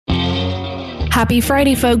Happy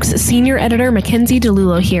Friday, folks. Senior Editor Mackenzie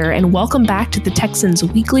DeLulo here, and welcome back to the Texans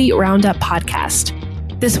Weekly Roundup podcast.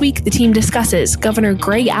 This week, the team discusses Governor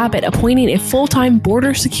Greg Abbott appointing a full-time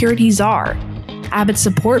border security czar, Abbott's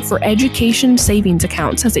support for education savings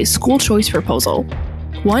accounts as a school choice proposal,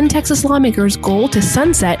 one Texas lawmaker's goal to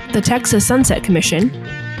sunset the Texas Sunset Commission,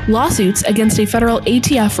 lawsuits against a federal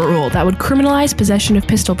ATF rule that would criminalize possession of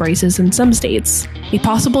pistol braces in some states, a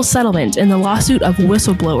possible settlement in the lawsuit of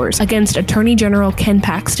whistleblowers against Attorney General Ken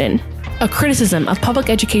Paxton, a criticism of public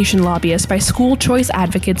education lobbyists by school choice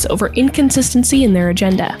advocates over inconsistency in their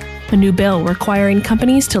agenda, a new bill requiring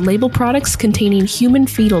companies to label products containing human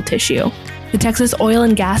fetal tissue, the Texas oil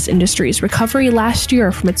and gas industry's recovery last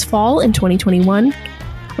year from its fall in 2021,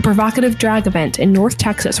 a provocative drag event in North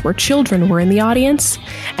Texas where children were in the audience,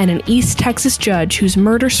 and an East Texas judge whose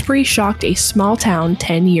murder spree shocked a small town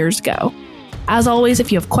 10 years ago. As always, if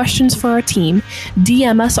you have questions for our team,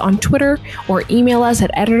 DM us on Twitter or email us at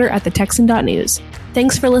editor@thetexan.news.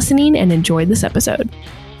 Thanks for listening and enjoy this episode.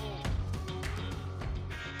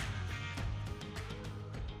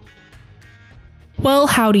 Well,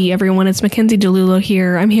 howdy everyone, it's Mackenzie DeLulo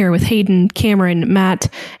here. I'm here with Hayden, Cameron, Matt,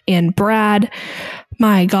 and Brad.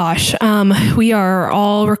 My gosh, we are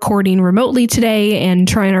all recording remotely today and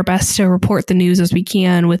trying our best to report the news as we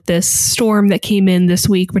can with this storm that came in this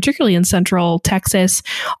week, particularly in central Texas.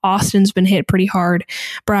 Austin's been hit pretty hard.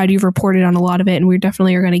 Brad, you've reported on a lot of it, and we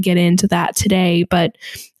definitely are going to get into that today, but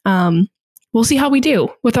we'll see how we do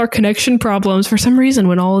with our connection problems. For some reason,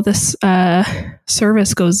 when all of this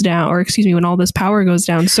service goes down, or excuse me, when all this power goes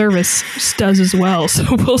down, service does as well. So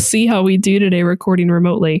we'll see how we do today recording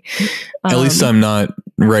remotely. At least I'm not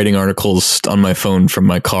writing articles on my phone from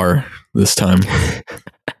my car this time.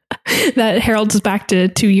 That heralds us back to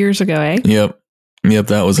 2 years ago, eh? Yep,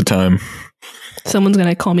 that was a time. Someone's going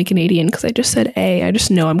to call me Canadian because I just said A. I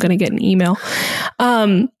just know I'm going to get an email.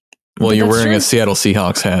 Well, you're wearing a Seattle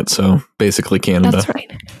Seahawks hat, so basically Canada. That's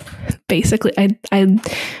right. Basically, I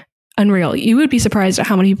unreal. You would be surprised at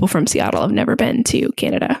how many people from Seattle have never been to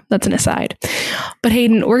Canada. That's an aside. But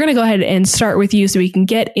Hayden, we're going to go ahead and start with you so we can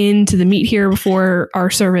get into the meat here before our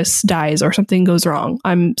service dies or something goes wrong.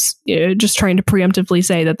 I'm just trying to preemptively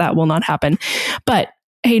say that will not happen. But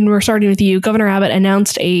Hayden, we're starting with you. Governor Abbott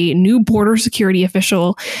announced a new border security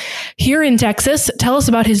official here in Texas. Tell us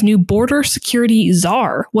about his new border security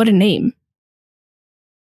czar. What a name.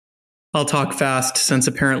 I'll talk fast since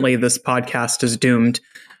apparently this podcast is doomed.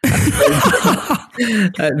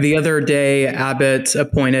 The other day, Abbott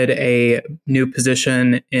appointed a new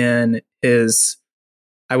position in his,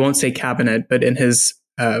 I won't say cabinet, but in his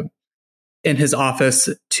office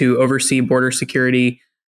to oversee border security.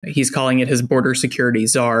 He's calling it his border security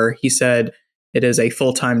czar. He said it is a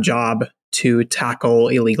full-time job to tackle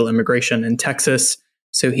illegal immigration in Texas.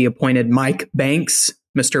 So he appointed Mike Banks.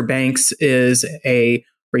 Mr. Banks is a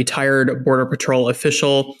retired Border Patrol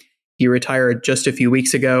official. He retired just a few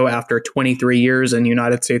weeks ago after 23 years in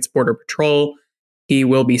United States Border Patrol. He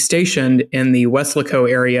will be stationed in the Weslaco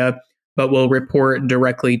area, but will report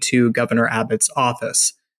directly to Governor Abbott's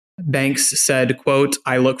office. Banks said, quote,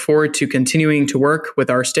 "I look forward to continuing to work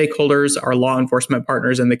with our stakeholders, our law enforcement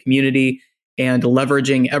partners in the community, and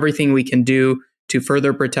leveraging everything we can do to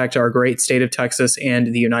further protect our great state of Texas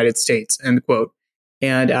and the United States," end quote.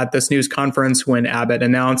 And at this news conference, when Abbott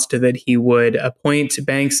announced that he would appoint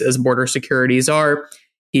Banks as border security czar,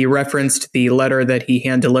 he referenced the letter that he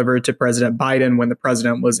hand-delivered to President Biden when the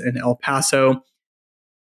president was in El Paso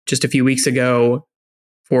just a few weeks ago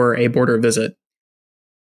for a border visit.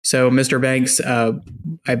 So Mr. Banks,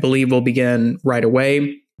 I believe, will begin right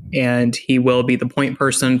away, and he will be the point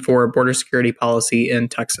person for border security policy in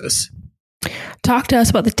Texas. Talk to us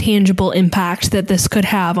about the tangible impact that this could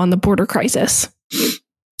have on the border crisis.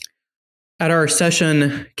 At our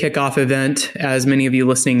session kickoff event, as many of you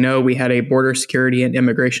listening know, we had a border security and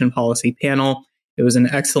immigration policy panel. It was an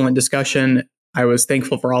excellent discussion. I was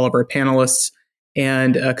thankful for all of our panelists,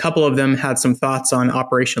 and a couple of them had some thoughts on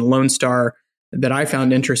Operation Lone Star that I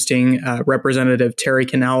found interesting. Representative Terry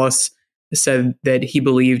Canales said that he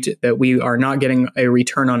believed that we are not getting a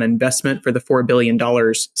return on investment for the $4 billion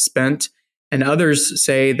spent. And others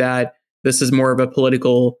say that this is more of a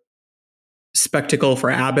political spectacle for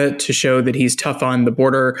Abbott to show that he's tough on the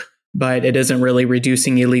border, but it isn't really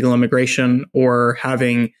reducing illegal immigration or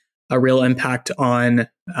having a real impact on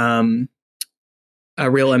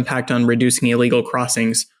reducing illegal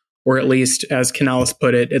crossings. Or at least, as Canales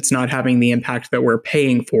put it, it's not having the impact that we're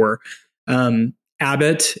paying for.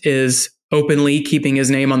 Abbott is openly keeping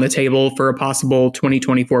his name on the table for a possible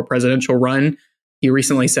 2024 presidential run. He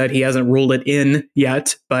recently said he hasn't ruled it in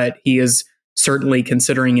yet, but he is certainly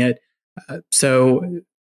considering it. So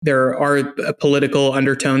there are political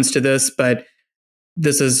undertones to this, but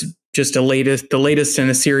this is just the latest in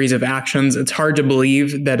a series of actions. It's hard to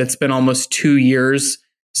believe that it's been almost 2 years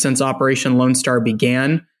since Operation Lone Star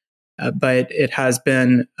began, but it has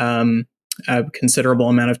been a considerable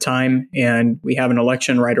amount of time, and we have an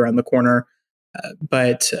election right around the corner.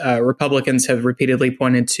 But Republicans have repeatedly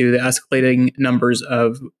pointed to the escalating numbers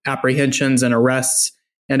of apprehensions and arrests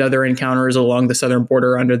and other encounters along the southern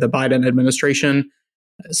border under the Biden administration.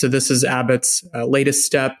 So this is Abbott's latest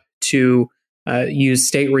step to use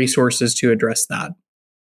state resources to address that.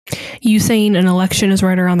 You saying an election is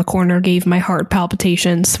right around the corner gave my heart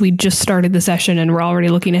palpitations. We just started the session and we're already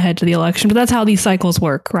looking ahead to the election, but that's how these cycles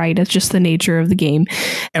work, right? It's just the nature of the game.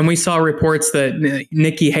 And we saw reports that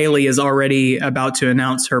Nikki Haley is already about to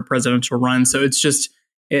announce her presidential run. So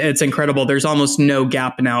it's incredible. There's almost no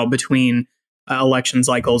gap now between election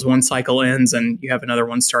cycles. One cycle ends and you have another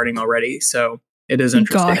one starting already. So it is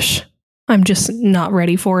interesting. Gosh. I'm just not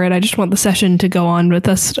ready for it. I just want the session to go on with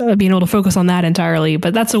us being able to focus on that entirely.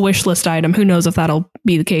 But that's a wish list item. Who knows if that'll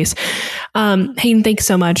be the case. Hayden, thanks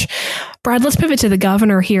so much. Brad, let's pivot to the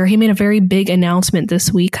governor here. He made a very big announcement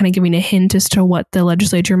this week, kind of giving a hint as to what the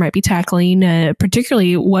legislature might be tackling,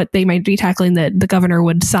 particularly what they might be tackling that the governor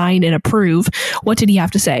would sign and approve. What did he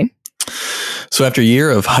have to say? So after a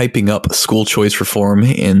year of hyping up school choice reform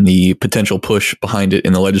and the potential push behind it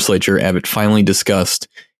in the legislature, Abbott finally discussed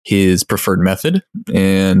his preferred method,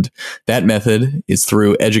 and that method is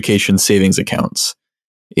through education savings accounts.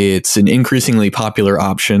 It's an increasingly popular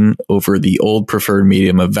option over the old preferred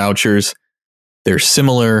medium of vouchers. They're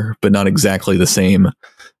similar, but not exactly the same.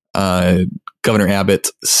 Governor Abbott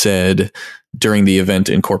said during the event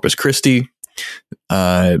in Corpus Christi,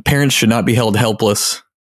 parents should not be held helpless.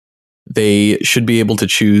 They should be able to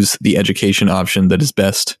choose the education option that is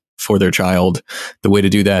best for their child. The way to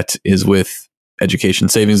do that is with education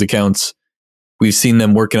savings accounts. We've seen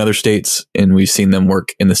them work in other states, and we've seen them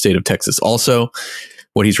work in the state of Texas also.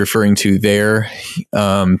 What he's referring to there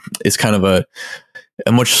is kind of a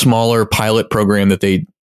much smaller pilot program that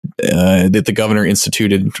that the governor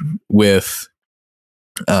instituted with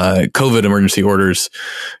COVID emergency orders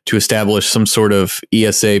to establish some sort of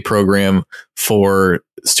ESA program for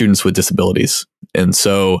students with disabilities. And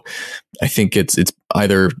so I think it's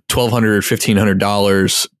either $1,200 or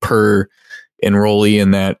 $1,500 per enrollee,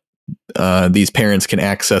 in that these parents can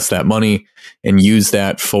access that money and use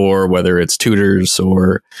that for whether it's tutors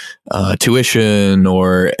or tuition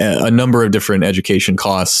or a number of different education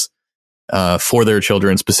costs for their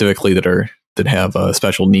children specifically that have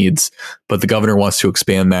special needs. But the governor wants to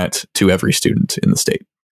expand that to every student in the state.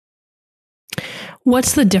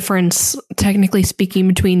 What's the difference, technically speaking,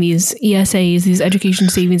 between these ESAs, these education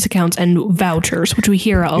savings accounts, and vouchers, which we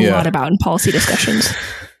hear a lot about in policy discussions?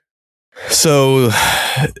 So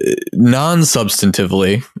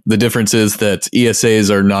non-substantively, the difference is that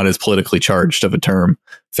ESAs are not as politically charged of a term.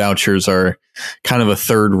 Vouchers are kind of a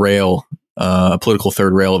political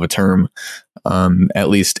third rail of a term, at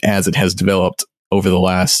least as it has developed over the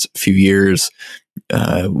last few years.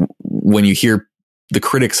 When you hear the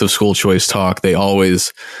critics of school choice talk, they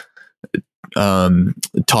always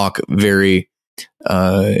talk very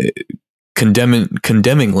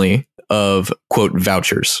condemningly of, quote,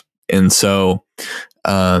 vouchers. And so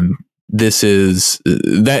this is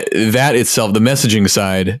that itself, the messaging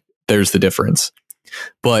side, there's the difference.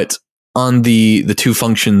 But on the two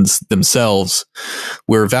functions themselves,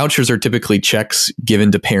 where vouchers are typically checks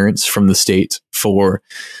given to parents from the state for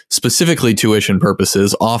specifically tuition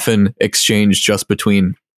purposes, often exchanged just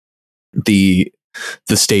between the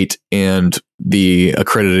state and the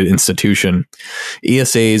accredited institution.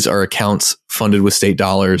 ESAs are accounts funded with state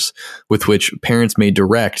dollars with which parents may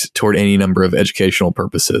direct toward any number of educational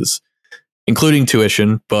purposes, including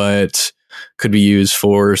tuition, but could be used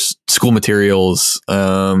for school materials,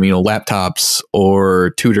 laptops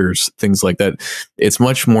or tutors, things like that. It's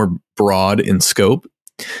much more broad in scope.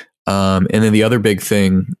 And then the other big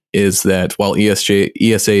thing is that while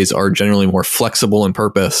ESAs are generally more flexible in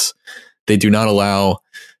purpose, they do not allow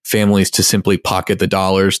families to simply pocket the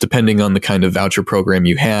dollars, depending on the kind of voucher program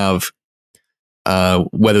you have,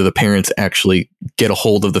 whether the parents actually get a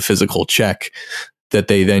hold of the physical check that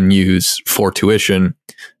they then use for tuition.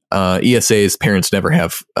 ESAs, parents never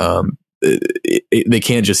have, they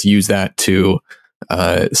can't just use that to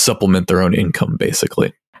supplement their own income,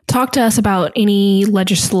 basically. Talk to us about any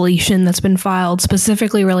legislation that's been filed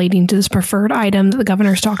specifically relating to this preferred item that the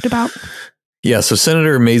governor's talked about. Yeah, so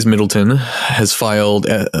Senator Mays Middleton has filed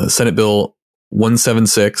Senate Bill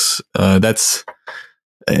 176. That's,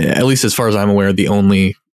 at least as far as I'm aware, the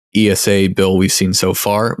only ESA bill we've seen so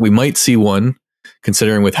far. We might see one,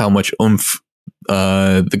 considering with how much oomph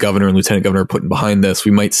the governor and lieutenant governor are putting behind this.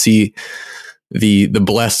 We might see the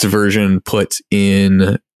blessed version put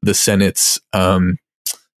in the Senate's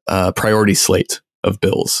priority slate of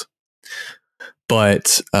bills.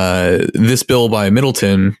 But this bill by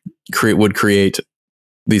Middleton would create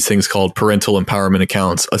these things called parental empowerment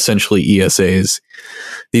accounts, essentially ESAs.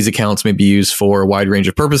 These accounts may be used for a wide range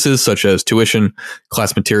of purposes, such as tuition,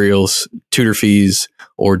 class materials, tutor fees,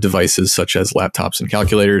 or devices such as laptops and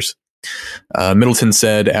calculators. Middleton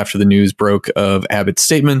said after the news broke of Abbott's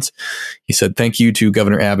statement, he said, "Thank you to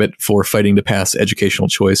Governor Abbott for fighting to pass educational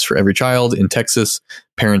choice for every child in Texas.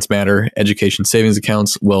 Parents matter. Education savings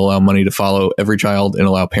accounts will allow money to follow every child and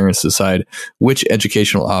allow parents to decide which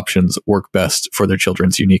educational options work best for their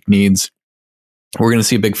children's unique needs." We're going to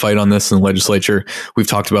see a big fight on this in the legislature. We've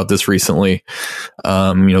talked about this recently.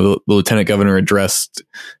 The lieutenant governor addressed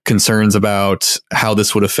concerns about how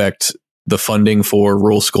this would affect the funding for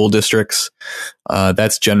rural school districts.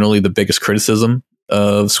 That's generally the biggest criticism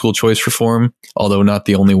of school choice reform, although not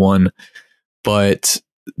the only one. But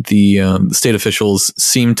the state officials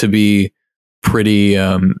seem to be pretty,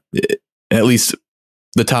 at least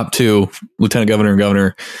the top two, lieutenant governor and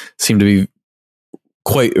governor, seem to be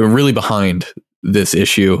really behind this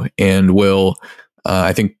issue and will,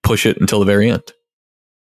 I think, push it until the very end.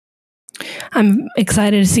 I'm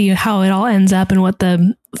excited to see how it all ends up and what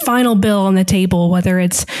the final bill on the table, whether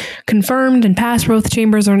it's confirmed and passed both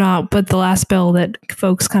chambers or not, but the last bill that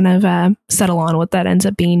folks kind of settle on, what that ends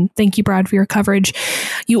up being. Thank you, Brad, for your coverage.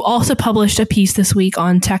 You also published a piece this week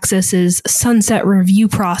on Texas's sunset review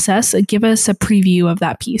process. Give us a preview of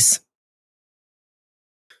that piece.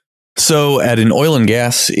 So at an oil and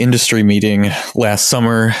gas industry meeting last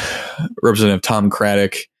summer, Representative Tom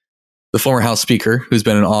Craddock, the former House Speaker, who's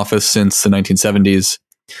been in office since the 1970s,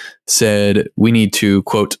 said we need to,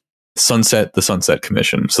 quote, sunset the Sunset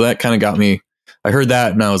Commission. So that kind of got me. I heard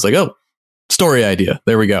that and I was like, oh, story idea.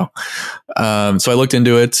 There we go. So I looked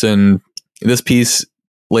into it, and this piece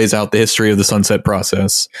lays out the history of the sunset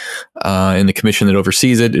process and the commission that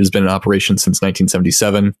oversees it. It has been in operation since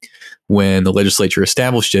 1977, when the legislature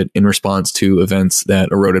established it in response to events that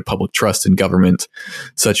eroded public trust in government,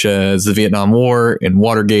 such as the Vietnam War and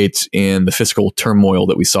Watergate and the fiscal turmoil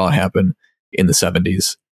that we saw happen in the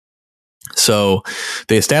 70s. So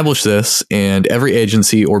they established this, and every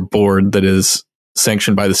agency or board that is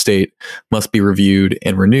sanctioned by the state must be reviewed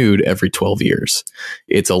and renewed every 12 years.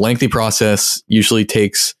 It's a lengthy process, usually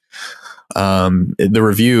takes, the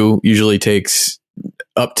review usually takes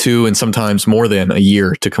up to and sometimes more than a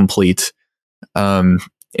year to complete. And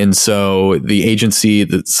so the agency,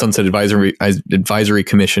 the Sunset Advisory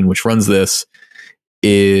Commission, which runs this,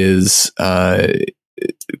 is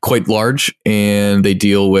quite large, and they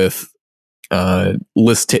deal with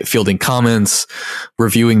fielding comments,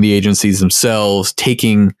 reviewing the agencies themselves,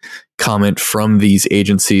 taking comment from these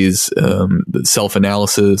agencies,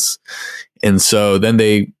 self-analysis. And so then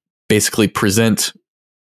they basically present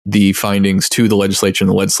the findings to the legislature, and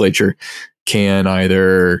the legislature can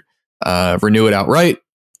either renew it outright,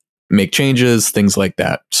 make changes, things like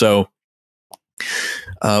that. So,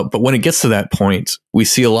 but when it gets to that point, we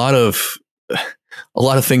see a lot of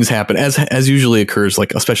things happen, as usually occurs,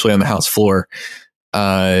 like especially on the House floor.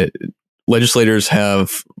 Legislators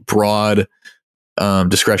have broad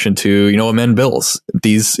discretion to, amend bills,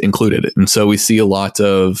 these included. And so we see a lot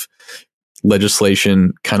of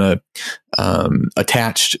legislation kind of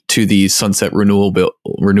attached to these sunset renewal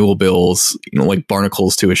bills, like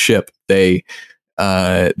barnacles to a ship. They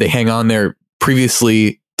hang on their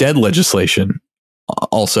previously dead legislation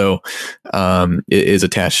also is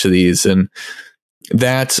attached to these. And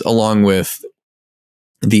that, along with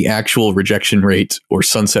the actual rejection rate or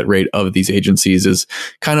sunset rate of these agencies, is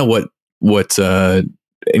kind of what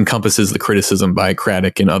encompasses the criticism by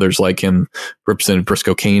Craddock and others like him. Representative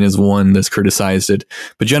Briscoe Cain is one that's criticized it.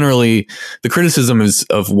 But generally, the criticism is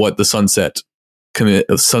of what the sunset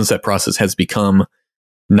process has become,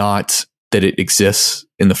 not that it exists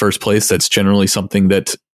in the first place. That's generally something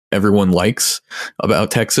that everyone likes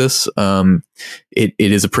about Texas. It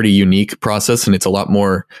is a pretty unique process, and it's a lot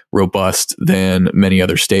more robust than many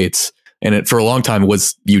other states. And it, for a long time,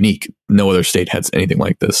 was unique. No other state had anything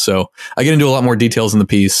like this. So I get into a lot more details in the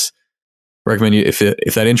piece. Recommend you, if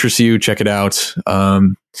that interests you, check it out.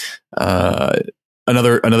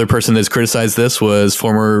 Another person that's criticized this was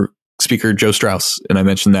former Speaker Joe Straus, and I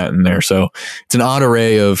mentioned that in there. So it's an odd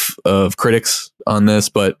array of critics on this,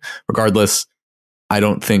 but regardless, I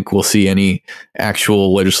don't think we'll see any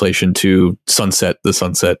actual legislation to sunset the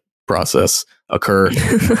sunset process occur.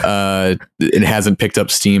 It hasn't picked up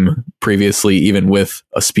steam previously, even with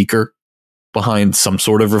a speaker behind some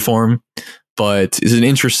sort of reform. But it's an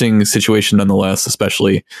interesting situation nonetheless,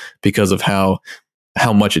 especially because of how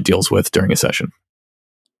much it deals with during a session.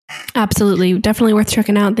 Absolutely. Definitely worth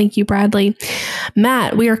checking out. Thank you, Bradley.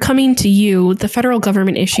 Matt, we are coming to you. The federal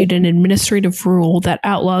government issued an administrative rule that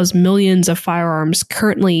outlaws millions of firearms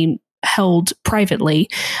currently held privately.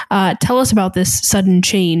 Tell us about this sudden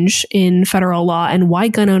change in federal law and why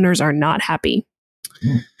gun owners are not happy.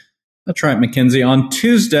 That's right, Mackenzie. On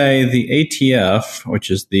Tuesday, the ATF, which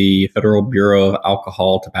is the Federal Bureau of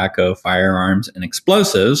Alcohol, Tobacco, Firearms, and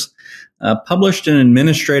Explosives, published an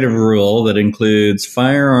administrative rule that includes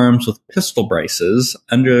firearms with pistol braces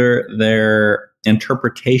under their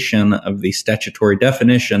interpretation of the statutory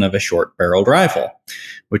definition of a short-barreled rifle,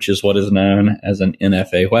 which is what is known as an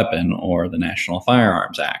NFA weapon, or the National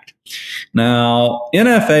Firearms Act. Now,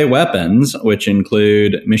 NFA weapons, which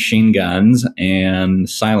include machine guns and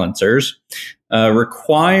silencers,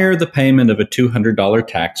 require the payment of a $200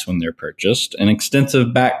 tax when they're purchased, an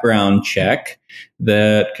extensive background check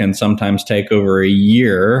that can sometimes take over a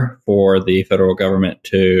year for the federal government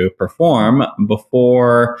to perform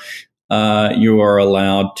before you are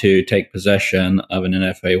allowed to take possession of an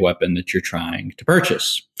NFA weapon that you're trying to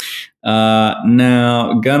purchase.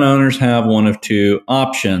 Now, gun owners have one of two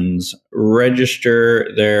options: register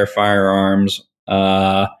their firearms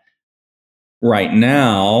right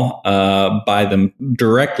now by them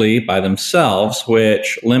directly by themselves,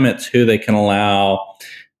 which limits who they can allow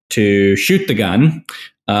to shoot the gun.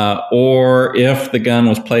 Or if the gun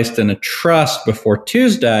was placed in a trust before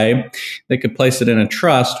Tuesday, they could place it in a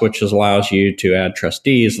trust, which allows you to add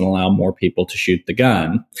trustees and allow more people to shoot the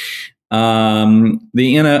gun. The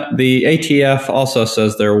ATF also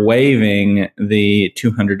says they're waiving the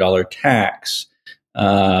 $200 tax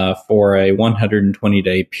for a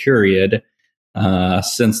 120-day period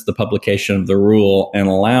since the publication of the rule, and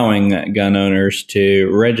allowing gun owners to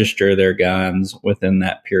register their guns within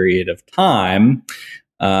that period of time.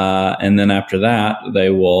 And then after that, they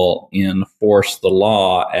will enforce the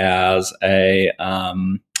law as a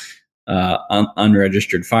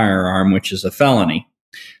unregistered firearm, which is a felony.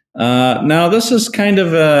 Now, this is kind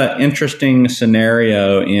of an interesting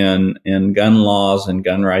scenario in gun laws and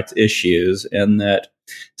gun rights issues, in that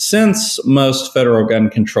since most federal gun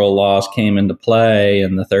control laws came into play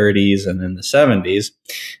in the 30s and in the 70s,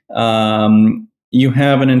 you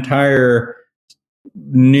have an entire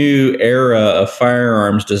new era of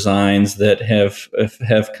firearms designs that have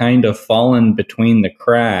kind of fallen between the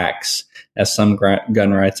cracks, as some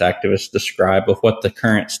gun rights activists describe, with what the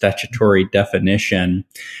current statutory definition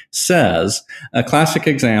says. A classic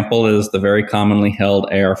example is the very commonly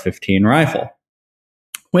held AR-15 rifle,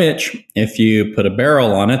 which, if you put a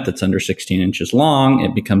barrel on it that's under 16 inches long,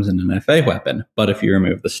 it becomes an NFA weapon. But if you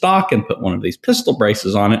remove the stock and put one of these pistol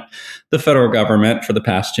braces on it, the federal government for the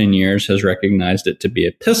past 10 years has recognized it to be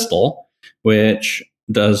a pistol, which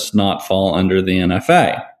does not fall under the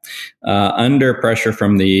NFA. Under pressure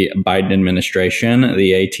from the Biden administration,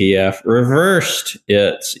 the ATF reversed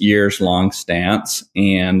its years-long stance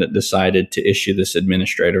and decided to issue this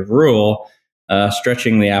administrative rule,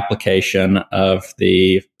 stretching the application of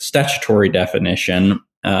the statutory definition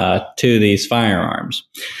to these firearms.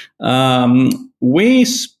 We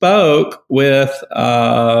spoke with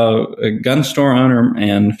a gun store owner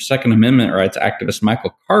and Second Amendment rights activist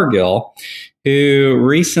Michael Cargill, who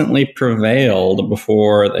recently prevailed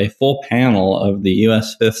before a full panel of the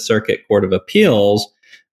U.S. Fifth Circuit Court of Appeals,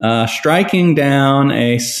 striking down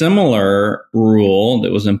a similar rule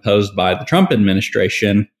that was imposed by the Trump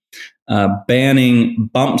administration,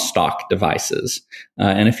 banning bump stock devices.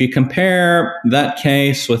 And if you compare that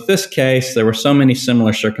case with this case, there were so many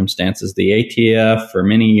similar circumstances. The ATF for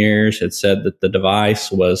many years had said that the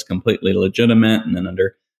device was completely legitimate, and then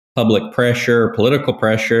under public pressure, political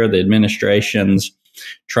pressure, the administrations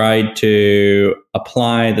tried to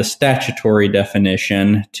apply the statutory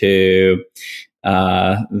definition to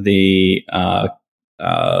apply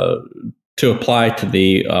to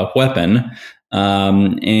the weapon.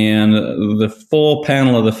 And the full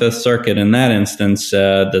panel of the Fifth Circuit in that instance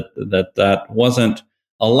said that wasn't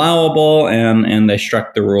allowable, and they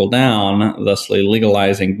struck the rule down, thusly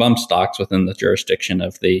legalizing bump stocks within the jurisdiction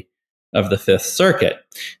of the Fifth Circuit.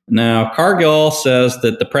 Now, Cargill says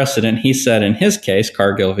that the precedent he set in his case,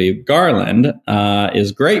 Cargill v. Garland,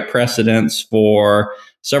 is great precedence for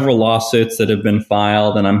several lawsuits that have been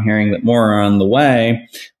filed, and I'm hearing that more are on the way,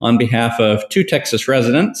 on behalf of two Texas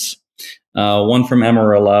residents one from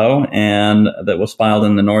Amarillo, and that was filed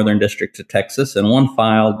in the Northern District of Texas, and one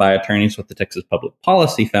filed by attorneys with the Texas Public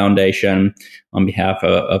Policy Foundation on behalf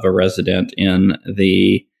of a resident in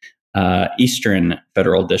the Eastern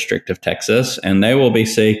Federal District of Texas. And they will be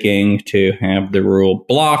seeking to have the rule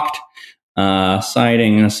blocked,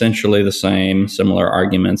 citing essentially the similar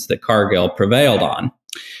arguments that Cargill prevailed on.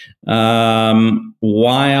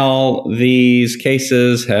 While these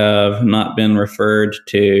cases have not been referred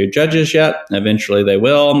to judges yet, eventually they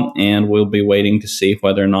will, and we'll be waiting to see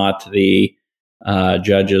whether or not the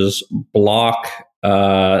judges block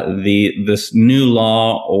this new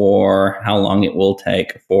law, or how long it will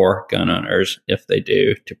take for gun owners, if they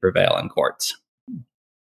do, to prevail in courts.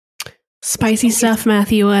 Spicy stuff,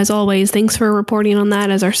 Matthew, as always. Thanks for reporting on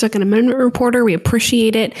that as our Second Amendment reporter. We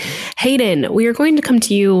appreciate it. Hayden, we are going to come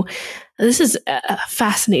to you. This is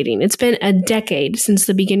fascinating. It's been a decade since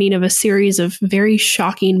the beginning of a series of very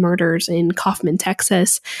shocking murders in Kaufman,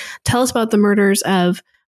 Texas. Tell us about the murders of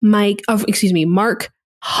Mark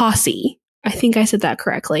Hasse. I think I said that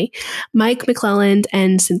correctly. Mike McClelland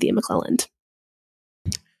and Cynthia McClelland.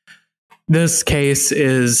 This case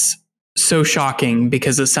is so shocking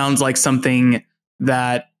because it sounds like something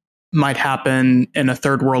that might happen in a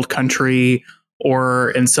third world country or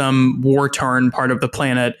in some war-torn part of the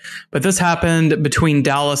planet. But this happened between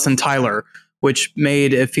Dallas and Tyler, which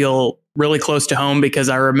made it feel really close to home because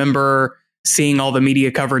I remember seeing all the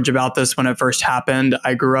media coverage about this when it first happened.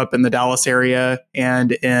 I grew up in the Dallas area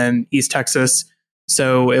and in East Texas.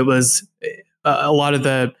 So it was a lot of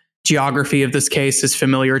the geography of this case is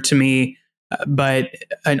familiar to me. But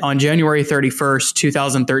on January 31st,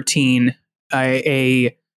 2013,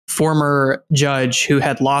 a former judge who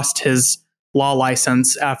had lost his law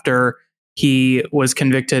license after he was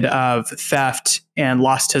convicted of theft and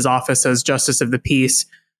lost his office as Justice of the Peace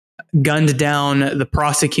gunned down the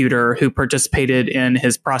prosecutor who participated in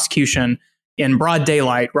his prosecution in broad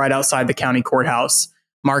daylight right outside the county courthouse.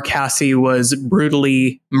 Mark Hasse was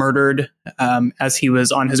brutally murdered as he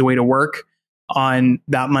was on his way to work on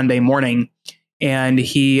that Monday morning. And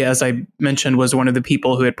he, as I mentioned, was one of the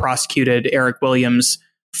people who had prosecuted Eric Williams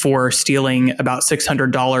for stealing about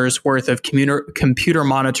 $600 worth of computer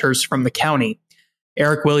monitors from the county.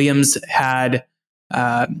 Eric Williams had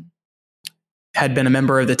been a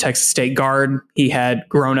member of the Texas State Guard. He had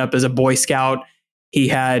grown up as a Boy Scout. He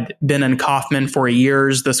had been in Kaufman for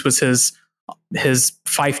years. This was his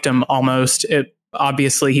fiefdom almost.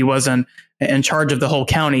 Obviously, he wasn't in charge of the whole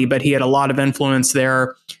county, but he had a lot of influence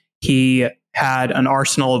there. He had an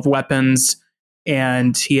arsenal of weapons,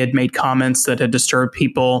 and he had made comments that had disturbed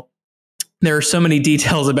people. There are so many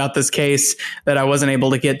details about this case that I wasn't able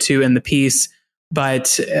to get to in the piece,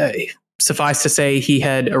 but suffice to say, he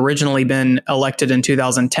had originally been elected in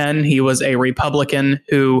 2010. He was a Republican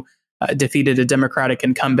who defeated a Democratic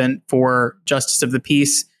incumbent for Justice of the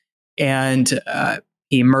Peace, and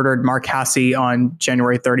he murdered Mark Hasse on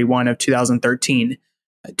January 31 of 2013.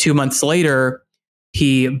 2 months later,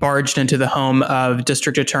 he barged into the home of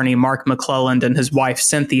District Attorney Mark McClelland and his wife,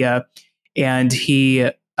 Cynthia, and he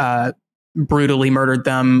brutally murdered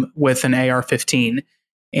them with an AR-15.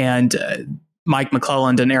 And Mike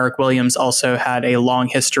McClelland and Eric Williams also had a long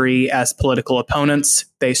history as political opponents.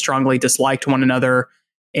 They strongly disliked one another.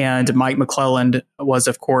 And Mike McClelland was,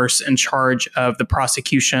 of course, in charge of the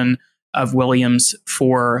prosecution of Williams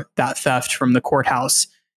for that theft from the courthouse.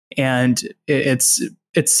 And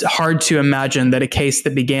it's hard to imagine that a case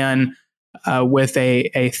that began with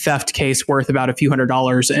a theft case worth about a few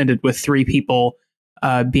 $100s ended with 3 people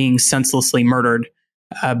being senselessly murdered.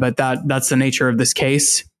 But that's the nature of this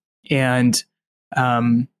case. And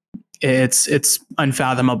it's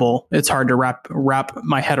unfathomable. It's hard to wrap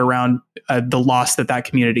my head around the loss that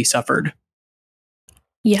community suffered.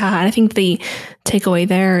 Yeah, I think the takeaway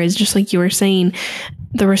there is just like you were saying,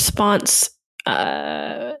 the response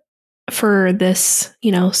for this,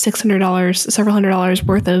 $600, several $100s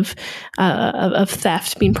worth of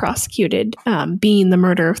theft being prosecuted, being the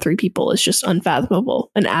murder of 3 people is just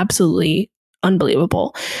unfathomable and absolutely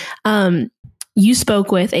unbelievable. You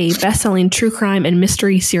spoke with a best-selling true crime and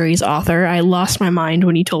mystery series author. I lost my mind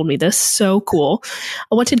when you told me this. So cool.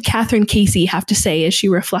 What did Catherine Casey have to say as she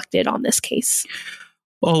reflected on this case?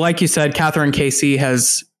 Well, like you said, Catherine Casey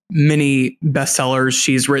has many bestsellers.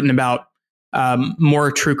 She's written about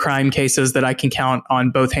more true crime cases that I can count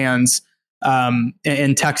on both hands.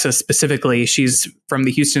 In Texas specifically, she's from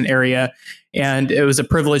the Houston area, and it was a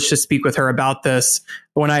privilege to speak with her about this.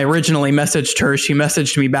 When I originally messaged her, she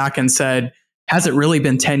messaged me back and said, has it really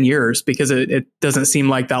been 10 years? Because it doesn't seem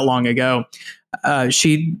like that long ago.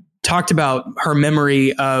 She talked about her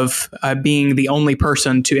memory of being the only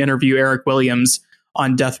person to interview Eric Williams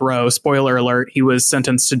on death row. Spoiler alert, he was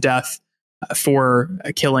sentenced to death for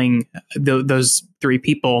killing those three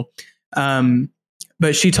people.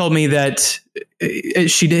 But she told me that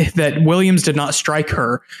that Williams did not strike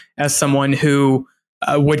her as someone who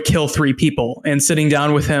would kill three people. And sitting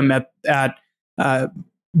down with him at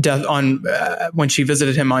death on when she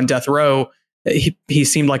visited him on death row, he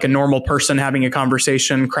seemed like a normal person having a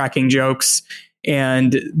conversation, cracking jokes,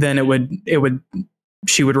 and then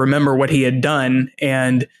she would remember what he had done.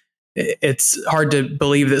 And it's hard to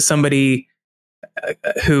believe that somebody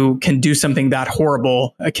who can do something that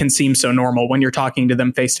horrible can seem so normal when you're talking to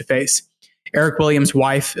them face to face. Eric Williams'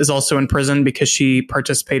 wife is also in prison because she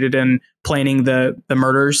participated in planning the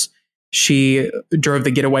murders. She drove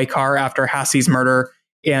the getaway car after Hassey's murder,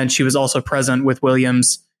 and she was also present with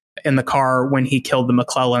Williams in the car when he killed the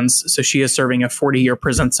McClellans. So she is serving a 40-year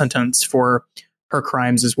prison sentence for her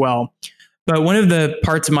crimes as well. But one of the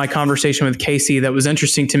parts of my conversation with Casey that was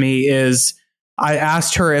interesting to me is I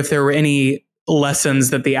asked her if there were any lessons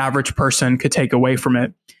that the average person could take away from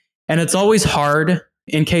it. And it's always hard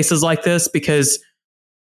in cases like this because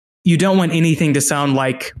you don't want anything to sound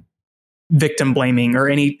like victim blaming or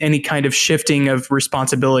any kind of shifting of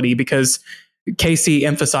responsibility, because Casey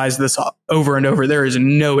emphasized this over and over. There is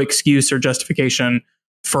no excuse or justification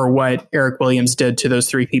for what Eric Williams did to those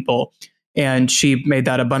three people. And she made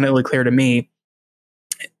that abundantly clear to me.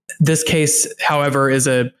 This case, however, is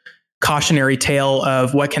a cautionary tale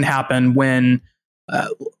of what can happen when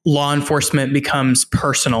law enforcement becomes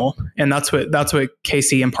personal. And that's what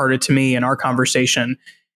Casey imparted to me in our conversation.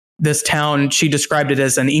 This town, she described it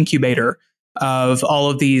as an incubator of all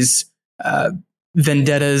of these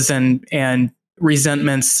vendettas and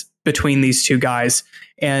resentments between these two guys.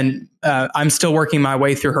 And I'm still working my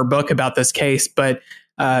way through her book about this case, but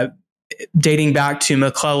dating back to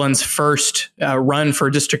McClellan's first run for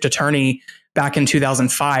district attorney back in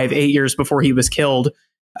 2005, 8 years before he was killed,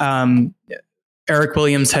 Eric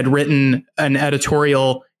Williams had written an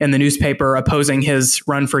editorial in the newspaper opposing his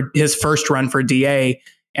first run for DA,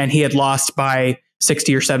 and he had lost by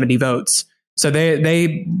 60 or 70 votes. So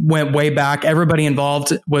they went way back. Everybody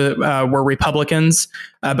involved were Republicans,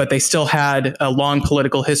 but they still had a long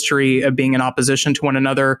political history of being in opposition to one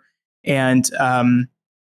another. And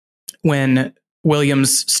when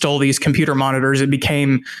Williams stole these computer monitors, it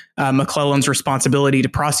became McClellan's responsibility to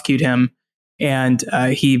prosecute him. And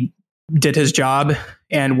he did his job,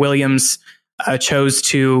 and Williams chose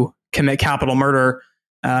to commit capital murder.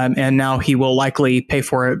 And now he will likely pay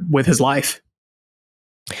for it with his life.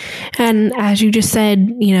 And as you just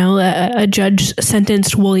said, a judge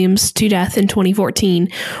sentenced Williams to death in 2014.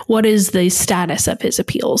 What is the status of his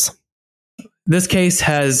appeals? This case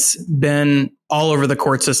has been all over the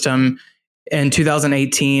court system. In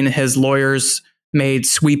 2018, his lawyers made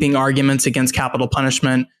sweeping arguments against capital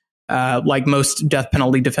punishment, like most death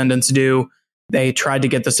penalty defendants do. They tried to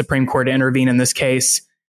get the Supreme Court to intervene in this case,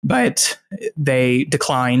 but they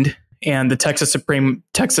declined. And the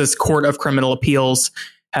Texas Court of Criminal Appeals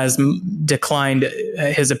has declined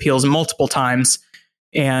his appeals multiple times.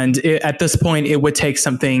 And at this point, it would take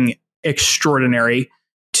something extraordinary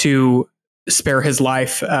to spare his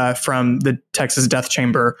life from the Texas death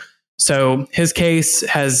chamber. So his case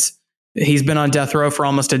he's been on death row for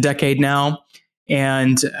almost a decade now.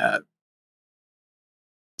 And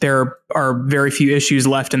there are very few issues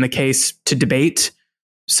left in the case to debate.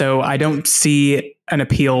 So I don't see an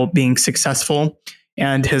appeal being successful,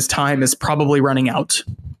 and his time is probably running out,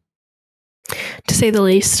 to say the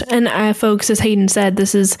least. And folks, as Hayden said,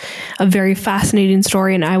 this is a very fascinating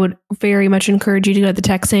story, and I would very much encourage you to go to the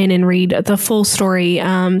Texan and read the full story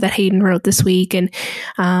that Hayden wrote this week. And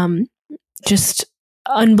just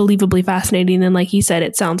unbelievably fascinating. And like he said,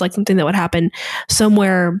 it sounds like something that would happen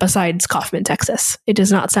somewhere besides Kaufman, Texas. It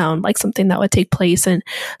does not sound like something that would take place in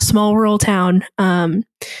small rural town,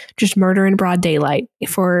 just murder in broad daylight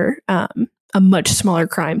for a much smaller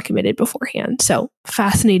crime committed beforehand. So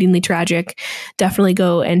fascinatingly tragic. Definitely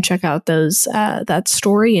go and check out that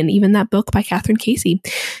story and even that book by Catherine Casey.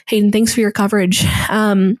 Hayden, thanks for your coverage.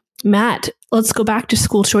 Matt, let's go back to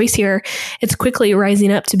school choice here. It's quickly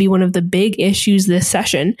rising up to be one of the big issues this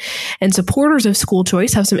session. And supporters of school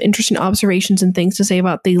choice have some interesting observations and things to say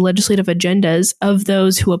about the legislative agendas of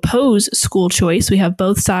those who oppose school choice. We have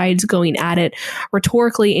both sides going at it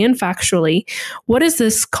rhetorically and factually. What is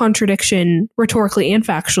this contradiction rhetorically and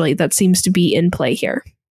factually that seems to be in play here?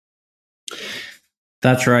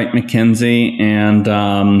 That's right, Mackenzie. And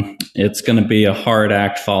it's going to be a hard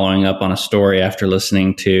act following up on a story after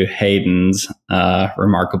listening to Hayden's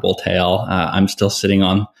remarkable tale. I'm still sitting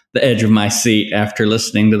on the edge of my seat after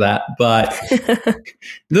listening to that. But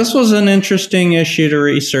this was an interesting issue to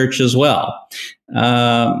research as well.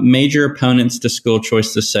 Major opponents to school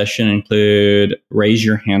choice this session include Raise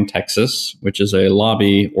Your Hand Texas, which is a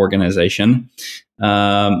lobby organization.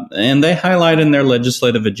 And they highlight in their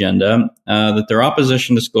legislative agenda that their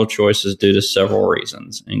opposition to school choice is due to several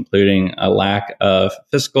reasons, including a lack of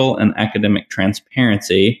fiscal and academic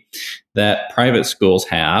transparency that private schools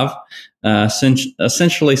have,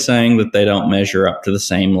 essentially saying that they don't measure up to the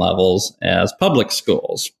same levels as public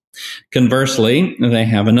schools. Conversely, they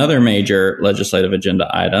have another major legislative agenda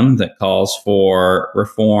item that calls for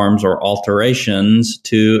reforms or alterations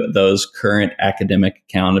to those current academic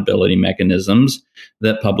accountability mechanisms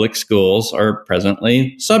that public schools are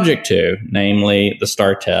presently subject to, namely the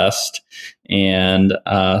STAR test and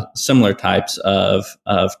similar types of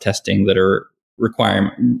testing that are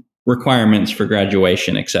requirements for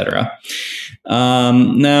graduation, etc.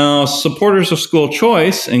 Now, supporters of school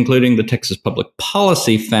choice, including the Texas Public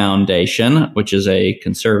Policy Foundation, which is a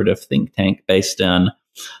conservative think tank based in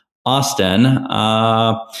Austin,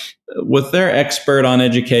 with their expert on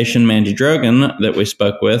education, Mandy Drogan, that we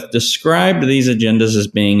spoke with, described these agendas as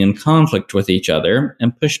being in conflict with each other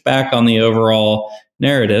and pushed back on the overall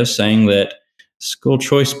narrative, saying that school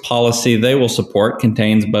choice policy they will support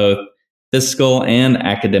contains both fiscal and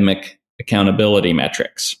academic accountability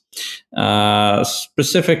metrics.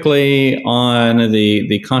 Specifically on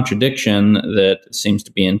the contradiction that seems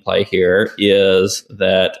to be in play here is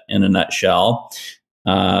that, in a nutshell,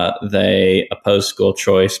 they oppose school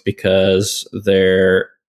choice because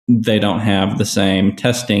they don't have the same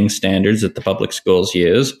testing standards that the public schools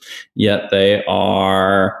use, yet they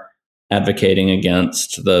are advocating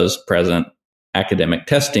against those present academic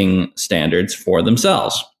testing standards for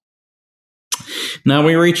themselves. Now,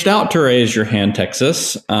 we reached out to Raise Your Hand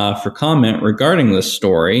Texas for comment regarding this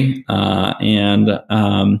story, and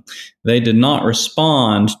they did not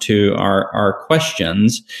respond to our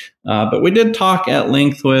questions. But we did talk at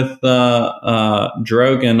length with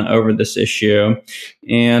Drogan over this issue,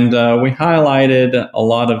 and we highlighted a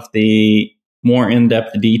lot of the more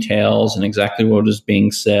in-depth details and exactly what is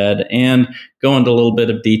being said, and go into a little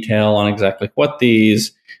bit of detail on exactly what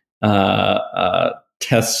these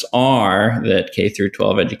tests are that K through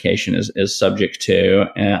 12 education is subject to,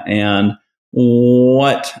 and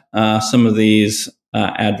what some of these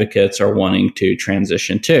advocates are wanting to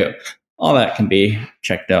transition to. All that can be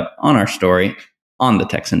checked out on our story on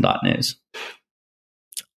thetexan.news.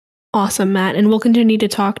 Awesome, Matt. And we'll continue to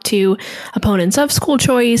talk to opponents of school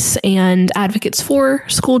choice and advocates for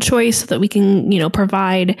school choice so that we can,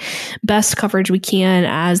 provide best coverage we can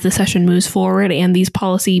as the session moves forward and these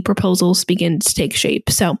policy proposals begin to take shape.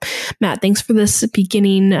 So, Matt, thanks for this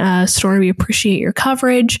beginning story. We appreciate your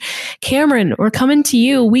coverage. Cameron, we're coming to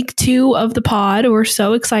you week 2 of the pod. We're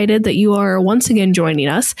so excited that you are once again joining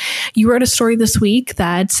us. You wrote a story this week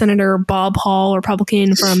that Senator Bob Hall,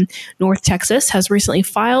 Republican from North Texas, has recently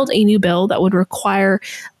filed a new bill that would require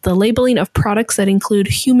the labeling of products that include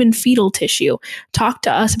human fetal tissue. Talk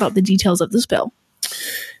to us about the details of this bill.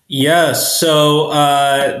 Yes. So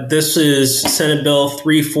this is Senate Bill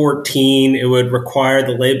 314. It would require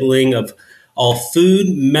the labeling of all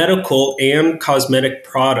food, medical, and cosmetic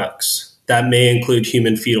products that may include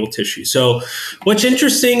human fetal tissue. So what's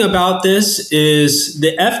interesting about this is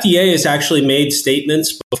the FDA has actually made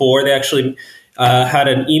statements before. They actually had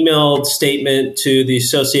an emailed statement to the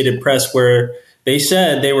Associated Press where they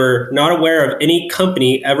said they were not aware of any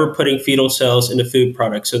company ever putting fetal cells into food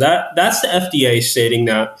products. So that's the FDA stating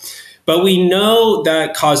that. But we know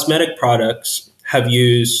that cosmetic products have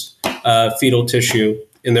used fetal tissue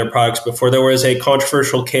in their products before. There was a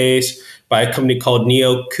controversial case by a company called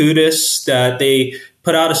Neocutis that they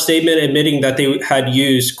put out a statement admitting that they had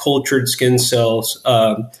used cultured skin cells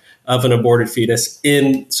of an aborted fetus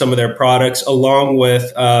in some of their products, along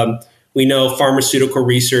with, we know pharmaceutical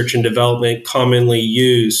research and development commonly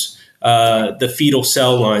use the fetal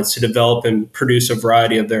cell lines to develop and produce a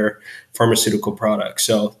variety of their pharmaceutical products.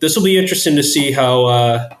 So this will be interesting to see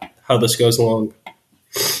how this goes along.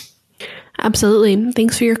 Absolutely.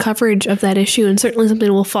 Thanks for your coverage of that issue, and certainly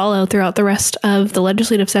something we'll follow throughout the rest of the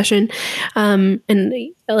legislative session. And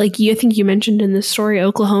I think you mentioned in this story,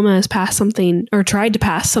 Oklahoma has passed something or tried to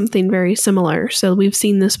pass something very similar. So we've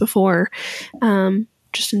seen this before,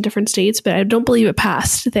 just in different states, but I don't believe it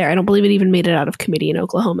passed there. I don't believe it even made it out of committee in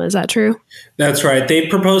Oklahoma. Is that true? That's right. They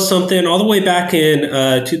proposed something all the way back in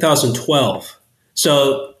 2012.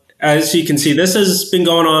 So as you can see, this has been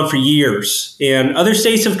going on for years, and other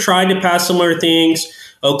states have tried to pass similar things.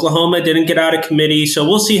 Oklahoma didn't get out of committee, so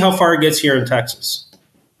we'll see how far it gets here in Texas.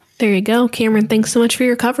 There you go. Cameron, thanks so much for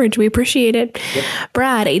your coverage. We appreciate it. Yep.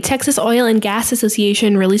 Brad, a Texas Oil and Gas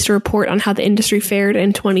Association released a report on how the industry fared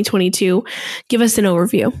in 2022. Give us an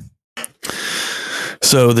overview.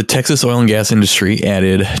 So the Texas oil and gas industry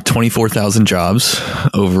added 24,000 jobs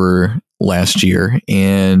over last year,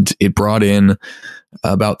 and it brought in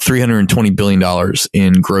about $320 billion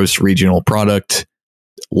in gross regional product.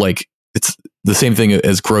 Like, it's the same thing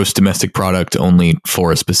as gross domestic product, only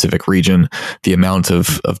for a specific region, the amount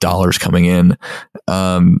of dollars coming in.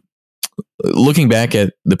 Looking back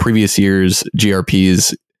at the previous year's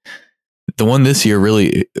GRPs, the one this year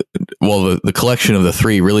really, well, the collection of the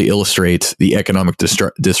three really illustrates the economic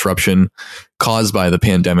disruption caused by the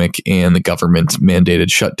pandemic and the government mandated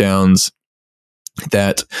shutdowns.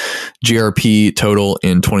 That GRP total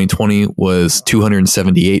in 2020 was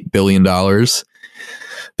 $278 billion.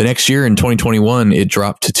 The next year in 2021, it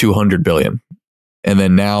dropped to $200 billion. And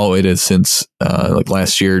then now it has since like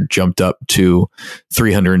last year jumped up to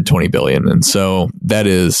 $320 billion. And so that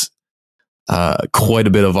is quite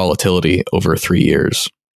a bit of volatility over 3 years.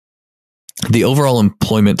 The overall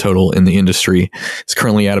employment total in the industry is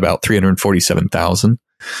currently at about 347,000,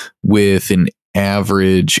 with an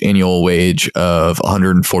average annual wage of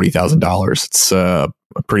 $140,000. It's a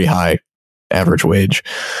pretty high average wage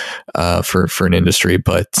for an industry,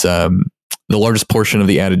 but the largest portion of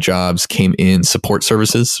the added jobs came in support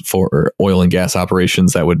services for oil and gas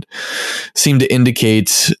operations. That would seem to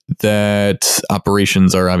indicate that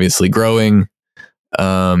operations are obviously growing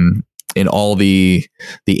in all the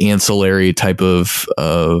ancillary type of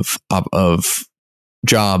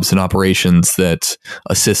jobs and operations that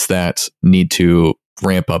assist that need to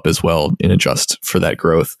ramp up as well and adjust for that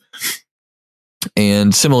growth.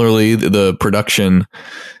 And similarly, the production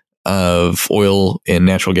of oil and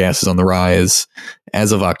natural gas is on the rise.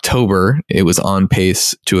 As of October, it was on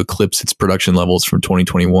pace to eclipse its production levels from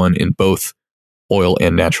 2021 in both oil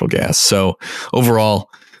and natural gas. So overall,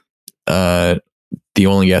 the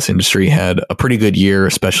oil and gas industry had a pretty good year,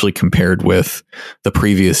 especially compared with the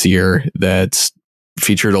previous year that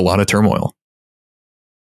featured a lot of turmoil.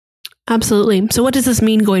 Absolutely. So what does this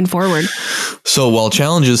mean going forward? So while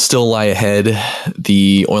challenges still lie ahead,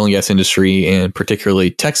 the oil and gas industry, and particularly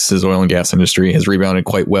Texas's oil and gas industry, has rebounded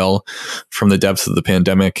quite well from the depths of the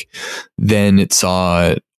pandemic. Then it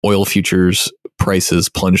saw oil futures prices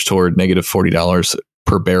plunge toward negative $40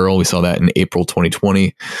 per barrel. We saw that in April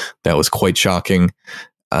 2020. That was quite shocking.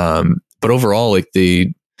 But overall, we've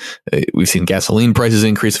seen gasoline prices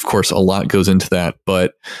increase. Of course, a lot goes into that,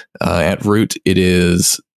 but at root, it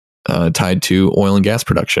is tied to oil and gas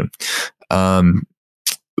production.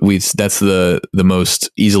 That's the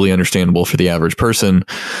most easily understandable for the average person,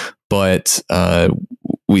 but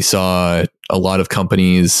we saw a lot of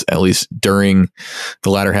companies, at least during the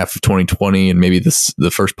latter half of 2020 and maybe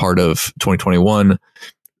the first part of 2021,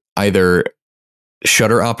 either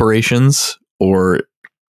shutter operations or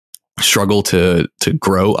struggle to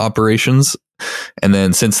grow operations. And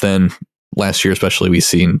then since then, last year especially, we've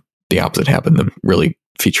seen the opposite happen, them really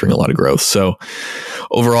featuring a lot of growth. So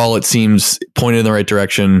overall, it seems pointed in the right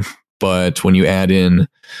direction. But when you add in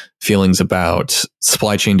feelings about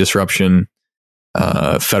supply chain disruption,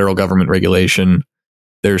 federal government regulation,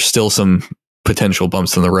 there's still some potential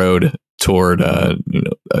bumps in the road toward a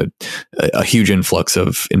huge influx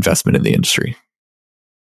of investment in the industry.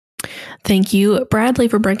 Thank you, Bradley,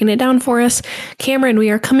 for breaking it down for us. Cameron,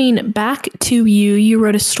 we are coming back to you. You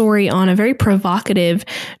wrote a story on a very provocative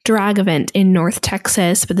drag event in North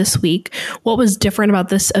Texas for this week. What was different about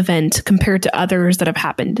this event compared to others that have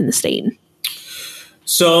happened in the state?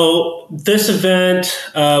 So this event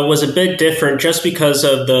was a bit different just because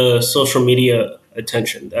of the social media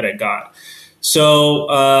attention that it got.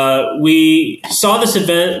 So we saw this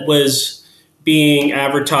event was being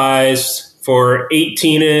advertised for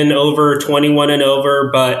 18 and over, 21 and over,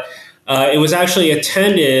 but it was actually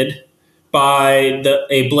attended by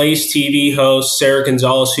a Blaze TV host, Sarah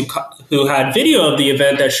Gonzalez, who had video of the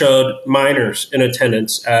event that showed minors in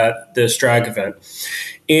attendance at this drag event.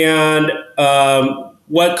 And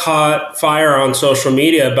what caught fire on social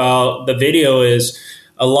media about the video is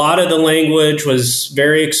a lot of the language was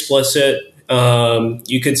very explicit.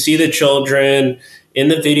 You could see the children in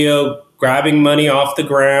the video grabbing money off the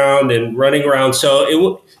ground and running around. So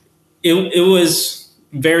it was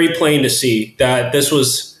very plain to see that this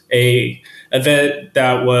was a event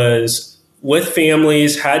that was with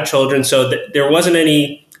families, had children. So there wasn't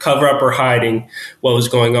any cover up or hiding what was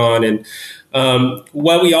going on. And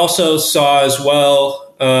what we also saw as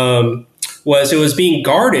well was it was being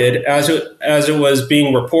guarded as it was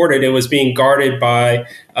being reported. It was being guarded by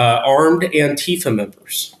armed Antifa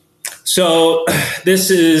members. So this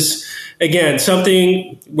is, again,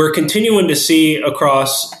 something we're continuing to see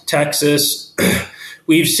across Texas.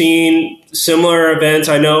 We've seen similar events.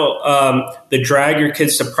 I know the Drag Your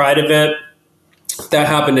Kids to Pride event that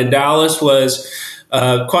happened in Dallas was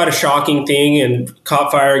quite a shocking thing and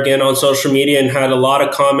caught fire again on social media and had a lot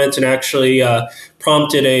of comments and actually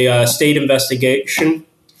prompted a state investigation.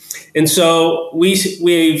 And so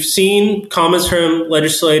we've seen comments from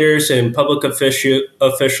legislators and public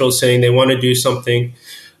officials saying they want to do something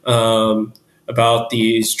about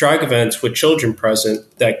these drag events with children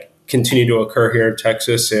present that continue to occur here in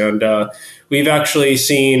Texas. And we've actually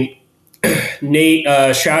seen Nate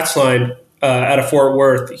Schatzline out of Fort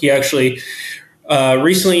Worth. He actually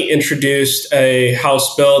recently introduced a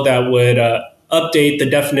House bill that would update the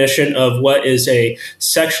definition of what is a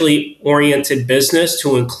sexually oriented business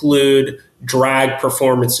to include drag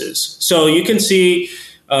performances. So you can see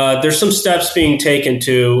there's some steps being taken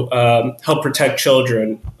to help protect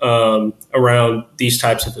children around these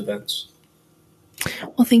types of events.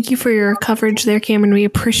 Well, thank you for your coverage there, Cameron. We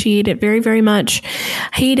appreciate it very, very much.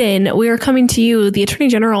 Hayden, we are coming to you. The Attorney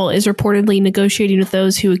General is reportedly negotiating with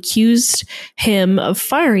those who accused him of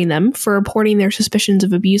firing them for reporting their suspicions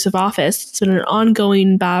of abuse of office. It's been an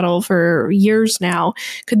ongoing battle for years now.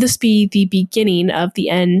 Could this be the beginning of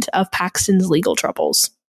the end of Paxton's legal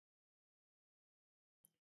troubles?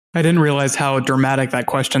 I didn't realize how dramatic that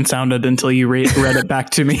question sounded until you read it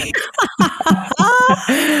back to me.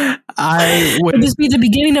 Would this be the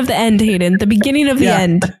beginning of the end, Hayden? The beginning of the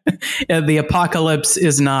end. The apocalypse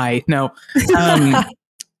is nigh. No,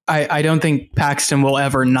 I don't think Paxton will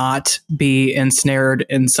ever not be ensnared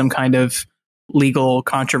in some kind of legal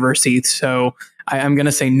controversy. So I'm going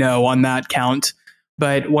to say no on that count.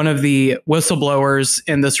 But one of the whistleblowers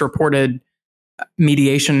in this reported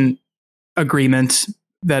mediation agreement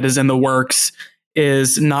that is in the works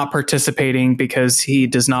is not participating because he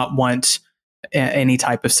does not want any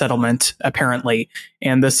type of settlement, apparently.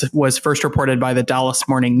 And this was first reported by the Dallas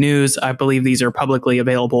Morning News. I believe these are publicly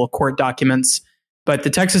available court documents. But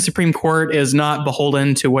the Texas Supreme Court is not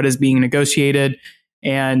beholden to what is being negotiated,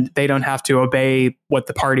 and they don't have to obey what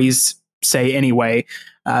the parties say anyway.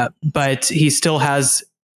 But he still has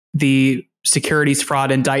the securities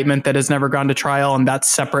fraud indictment that has never gone to trial, and that's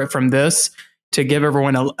separate from this. To give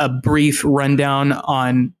everyone a brief rundown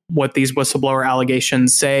on what these whistleblower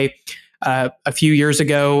allegations say, a few years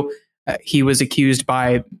ago, he was accused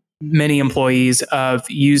by many employees of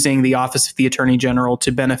using the Office of the Attorney General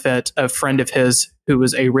to benefit a friend of his who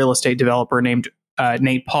was a real estate developer named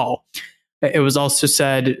Nate Paul. It was also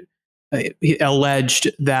said,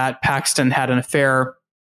 alleged that Paxton had an affair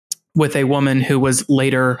with a woman who was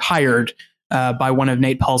later hired by one of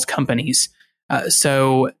Nate Paul's companies.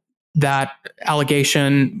 So that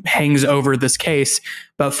allegation hangs over this case,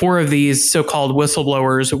 but 4 of these so-called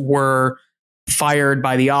whistleblowers were fired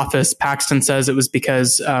by the office. Paxton says it was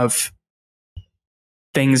because of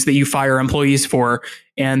things that you fire employees for,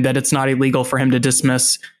 and that it's not illegal for him to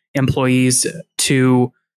dismiss employees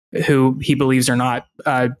to who he believes are not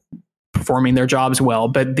performing their jobs well.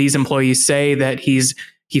 But these employees say that he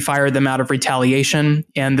fired them out of retaliation,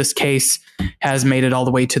 and this case has made it all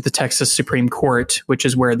the way to the Texas Supreme Court, which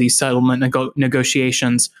is where these settlement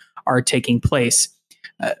negotiations are taking place.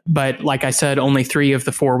 But like I said, only 3 of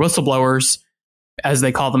the 4 whistleblowers, as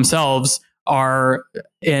they call themselves, are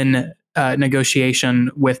in negotiation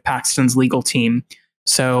with Paxton's legal team.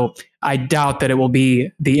 So I doubt that it will be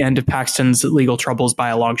the end of Paxton's legal troubles by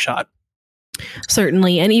a long shot.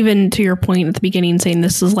 Certainly. And even to your point at the beginning, saying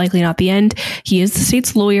this is likely not the end, he is the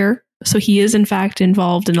state's lawyer. So he is, in fact,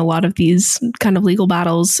 involved in a lot of these kind of legal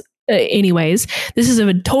battles anyways. This is of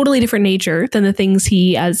a totally different nature than the things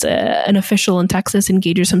he, as an official in Texas,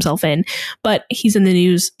 engages himself in. But he's in the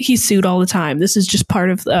news. He's sued all the time. This is just part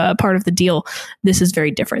of the deal. This is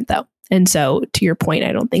very different, though. And so, to your point,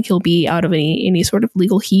 I don't think he'll be out of any sort of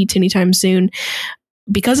legal heat anytime soon,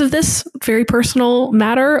 because of this very personal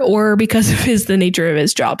matter or because of the nature of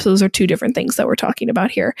his job. So those are 2 different things that we're talking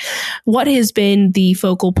about here. What has been the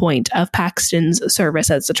focal point of Paxton's service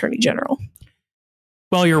as Attorney General?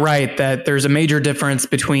 Well, you're right that there's a major difference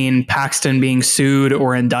between Paxton being sued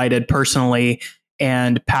or indicted personally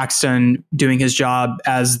and Paxton doing his job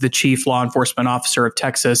as the chief law enforcement officer of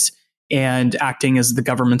Texas and acting as the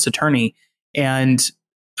government's attorney. And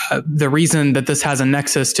the reason that this has a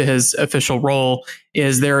nexus to his official role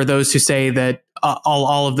is there are those who say that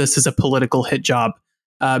all of this is a political hit job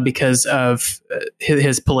because of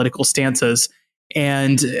his political stances.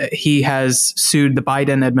 And he has sued the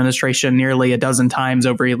Biden administration nearly a dozen times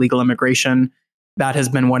over illegal immigration that has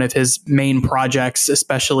been one of his main projects,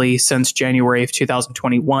 especially since January of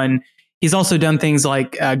 2021. He's also done things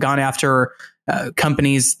like gone after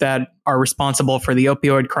companies that are responsible for the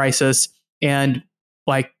opioid crisis. And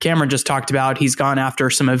like Cameron just talked about, he's gone after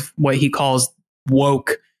some of what he calls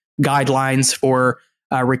woke guidelines for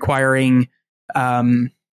requiring,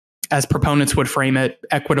 as proponents would frame it,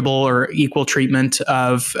 equitable or equal treatment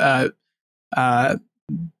of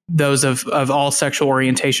those of all sexual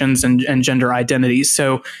orientations and gender identities.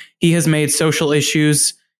 So he has made social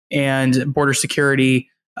issues and border security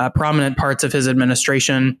prominent parts of his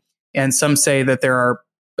administration. And some say that there are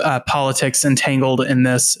politics entangled in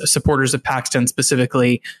this. Supporters of Paxton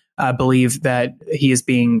specifically believe that he is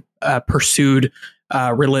being pursued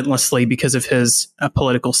relentlessly because of his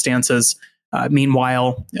political stances.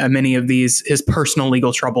 Meanwhile, many of his personal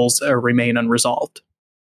legal troubles remain unresolved.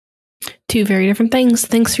 Two very different things.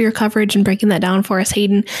 Thanks for your coverage and breaking that down for us,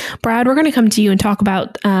 Hayden. Brad, we're going to come to you and talk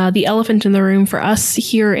about the elephant in the room for us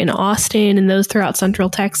here in Austin and those throughout Central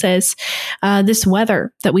Texas. This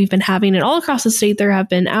weather that we've been having, and all across the state, there have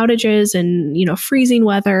been outages and, freezing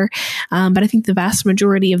weather. But I think the vast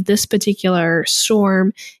majority of this particular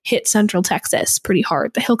storm hit Central Texas pretty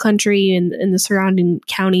hard, the Hill Country and the surrounding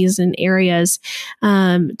counties and areas.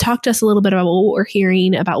 Talk to us a little bit about what we're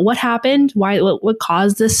hearing about what happened, what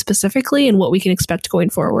caused this specifically, and what we can expect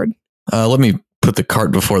going forward. Let me put the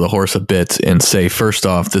cart before the horse a bit and say, first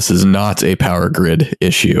off, this is not a power grid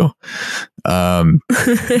issue.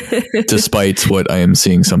 Despite what I am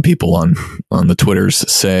seeing some people on the Twitters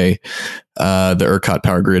say, the ERCOT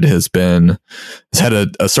power grid has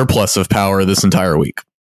had a surplus of power this entire week.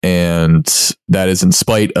 And that is in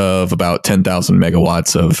spite of about 10,000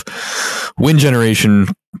 megawatts of wind generation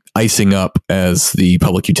icing up, as the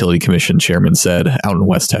Public Utility Commission chairman said, out in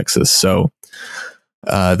West Texas. So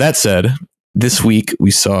that said, this week we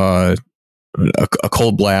saw a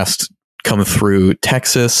cold blast come through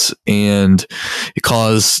Texas, and it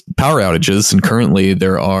caused power outages. And currently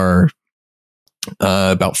there are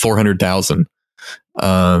about 400,000.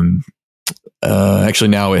 Actually,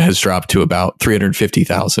 now it has dropped to about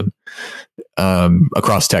 350,000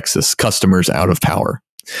 across Texas, customers out of power.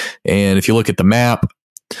 And if you look at the map,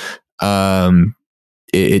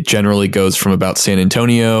 it generally goes from about San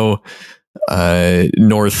Antonio,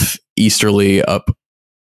 northeasterly up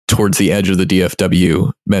towards the edge of the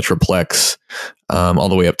DFW Metroplex, all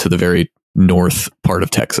the way up to the very north part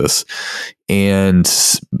of Texas. And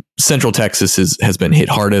Central Texas has been hit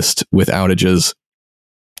hardest with outages.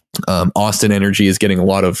 Austin Energy is getting a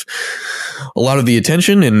lot of the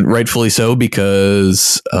attention, and rightfully so,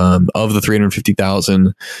 because of the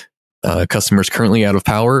 350,000 customers currently out of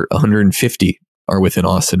power, 150 are within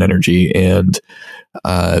Austin Energy, and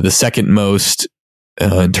the second most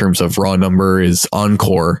in terms of raw number is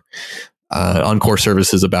Oncor. Oncor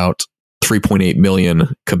services about 3.8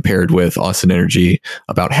 million, compared with Austin Energy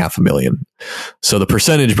about 500,000. So the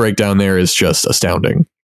percentage breakdown there is just astounding.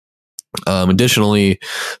 Additionally,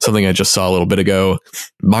 something I just saw a little bit ago,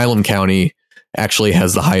 Milam County actually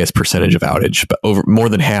has the highest percentage of outage, but more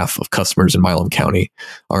than half of customers in Milam County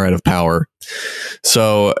are out of power.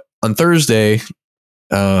 So on Thursday,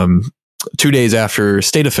 2 days after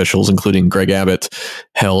state officials, including Greg Abbott,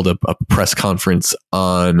 held a press conference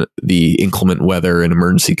on the inclement weather and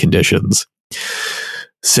emergency conditions,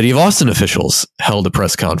 City of Austin officials held a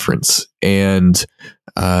press conference, and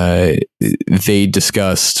they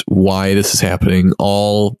discussed why this is happening,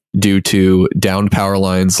 all due to downed power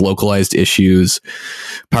lines, localized issues,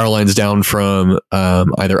 power lines down from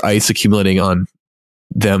either ice accumulating on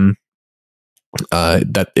them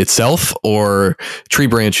that itself, or tree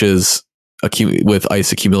branches with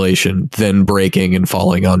ice accumulation then breaking and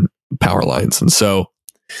falling on power lines. And so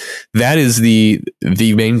that is the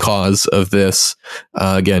main cause of this.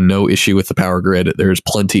 Again, no issue with the power grid. There's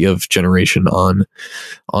plenty of generation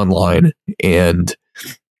online, and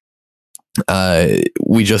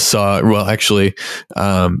we just saw. Well, actually,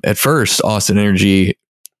 at first, Austin Energy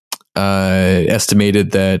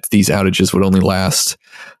estimated that these outages would only last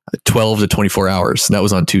 12 to 24 hours. And that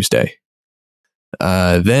was on Tuesday.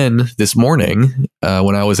 Then this morning,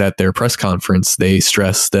 when I was at their press conference, they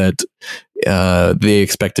stressed that they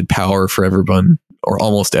expected power for everyone, or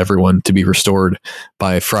almost everyone, to be restored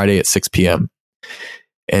by Friday at 6 p.m.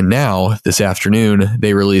 And now, this afternoon,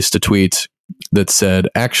 they released a tweet that said,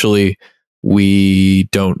 actually, we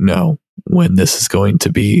don't know when this is going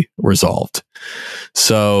to be resolved.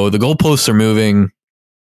 So the goalposts are moving.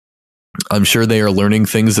 I'm sure they are learning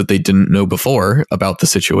things that they didn't know before about the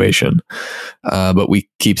situation. But we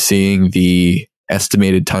keep seeing the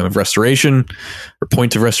estimated time of restoration or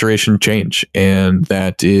point of restoration change. And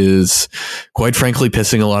that is quite frankly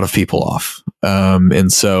pissing a lot of people off.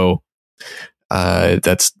 And so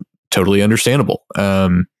that's totally understandable.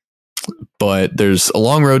 But there's a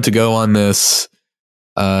long road to go on this.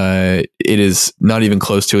 It is not even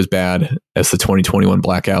close to as bad as the 2021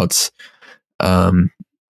 blackouts.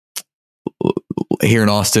 Here in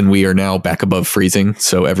Austin, we are now back above freezing,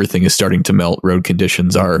 so everything is starting to melt. Road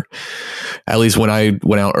conditions are, at least when I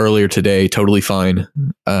went out earlier today, totally fine.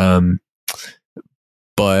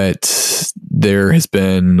 But there has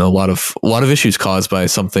been a lot of issues caused by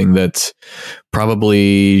something that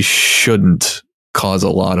probably shouldn't cause a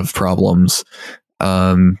lot of problems.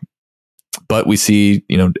 But we see,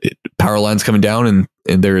 power lines coming down,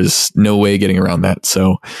 and there is no way getting around that.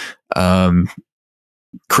 So,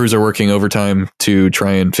 crews are working overtime to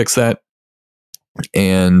try and fix that.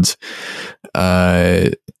 And,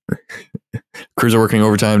 crews are working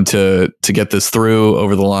overtime to get this through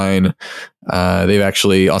over the line.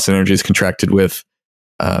 Austin Energy has contracted with,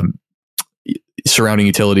 surrounding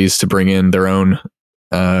utilities to bring in their own,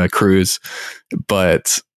 crews,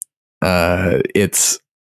 but,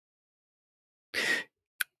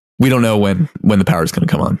 we don't know when the power is going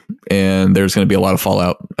to come on, and there's going to be a lot of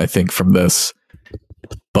fallout, I think, from this,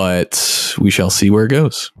 but we shall see where it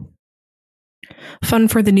goes. Fun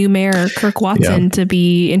for the new mayor, Kirk Watson, to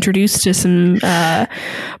be introduced to some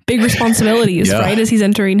big responsibilities, right, as he's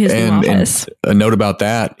entering his new office. And a note about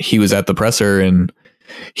that, he was at the presser, and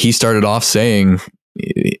he started off saying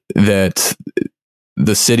that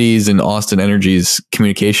the city's and Austin Energy's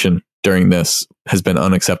communication during this has been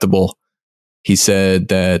unacceptable. He said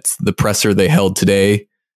that the presser they held today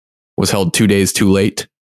was held 2 days too late.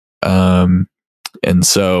 And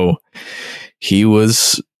so he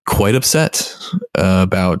was quite upset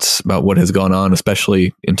about what has gone on,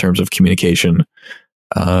 especially in terms of communication.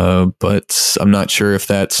 But I'm not sure if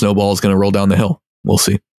that snowball is going to roll down the hill. We'll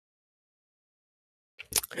see.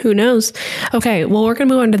 Who knows? Okay, well, we're going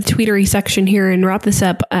to move on to the tweetery section here and wrap this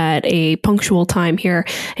up at a punctual time here.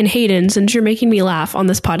 And Hayden, since you're making me laugh on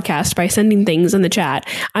this podcast by sending things in the chat,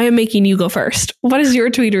 I am making you go first. What is your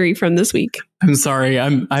tweetery from this week? I'm sorry.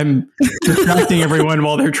 I'm distracting everyone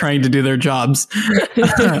while they're trying to do their jobs.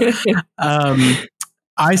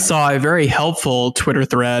 I saw a very helpful Twitter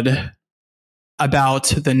thread about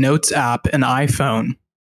the Notes app in iPhone.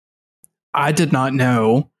 I did not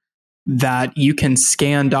know that you can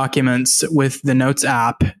scan documents with the Notes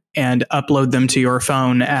app and upload them to your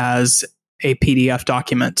phone as a PDF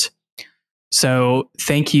document. So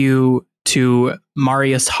thank you to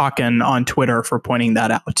Marius Hawken on Twitter for pointing that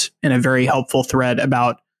out in a very helpful thread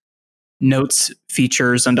about Notes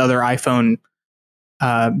features and other iPhone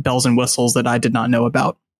bells and whistles that I did not know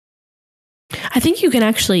about. I think you can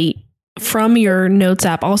actually, from your Notes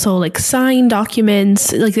app, also like sign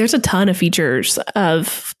documents. Like there's a ton of features of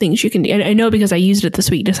things you can do. I know because I used it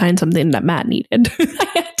this week to sign something that Matt needed.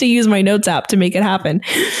 I had to use my Notes app to make it happen.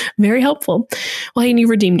 Very helpful. Well, hey, you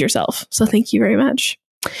redeemed yourself. So thank you very much.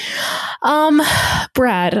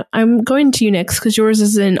 Brad, I'm going to you next because yours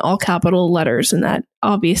is in all capital letters and that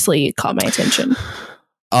obviously caught my attention.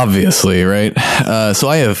 Obviously, right? So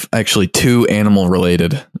I have actually two animal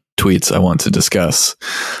related tweets I want to discuss.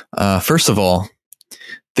 First of all,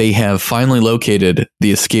 they have finally located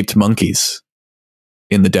the escaped monkeys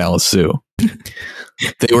in the Dallas Zoo.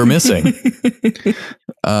 They were missing.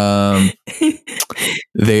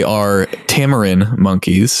 They are tamarin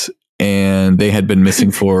monkeys, and they had been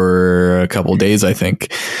missing for a couple of days, I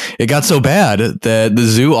think. It got so bad that the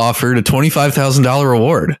zoo offered a $25,000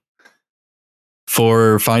 reward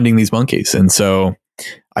for finding these monkeys. And so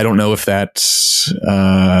I don't know if that's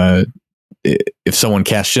if someone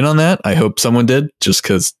cashed in on that. I hope someone did, just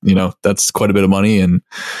because that's quite a bit of money, and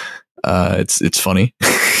it's funny.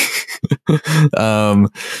 But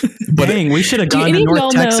dang, we should have gone to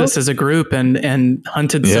North Texas as a group and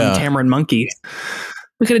hunted some tamarin monkeys.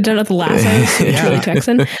 We could have done it with the Lasso, Truly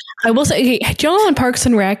Texan. I will say, okay, do you know on Parks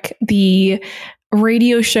and Rec, the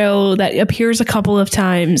radio show that appears a couple of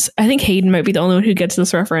times? I think Hayden might be the only one who gets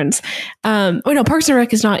this reference. Oh no, Parks and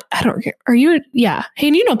Rec is not. I don't. Are you? Yeah,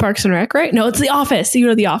 Hayden, you know Parks and Rec, right? No, it's The Office. You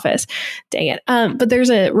know The Office. Dang it. But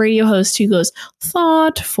there's a radio host who goes,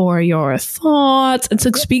 "Thought for your thoughts," and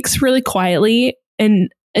so speaks really quietly,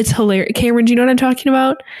 and it's hilarious. Cameron, do you know what I'm talking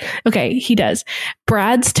about? Okay, he does.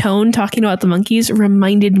 Brad's tone talking about the monkeys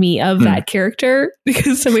reminded me of that character,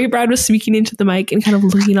 because the way Brad was speaking into the mic and kind of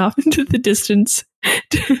looking off into the distance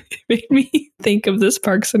made me think of this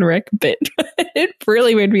Parks and Rec bit. It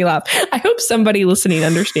really made me laugh. I hope somebody listening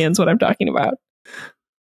understands what I'm talking about.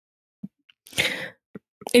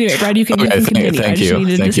 Anyway, Brad, you can continue.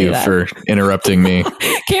 Thank you for interrupting me.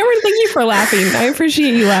 Cameron, thank you for laughing. I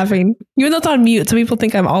appreciate you laughing, even though it's on mute, so people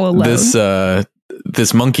think I'm all alone.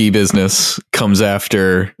 This monkey business comes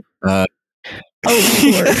after Lord.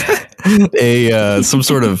 some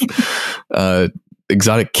sort of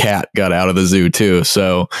exotic cat got out of the zoo too.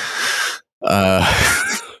 So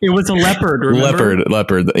it was a leopard. Remember?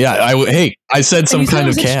 Leopard. Yeah. I said some kind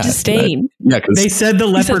of cat. Disdain. They said the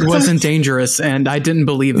leopard wasn't dangerous, and I didn't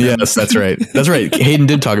believe them. Yes, that's right. That's right. Hayden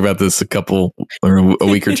did talk about this a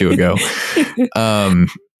week or two ago.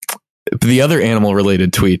 The other animal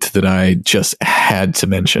related tweet that I just had to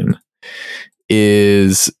mention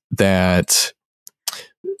is that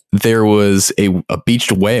there was a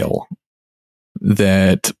beached whale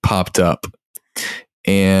that popped up,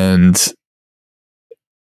 and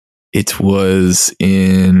it was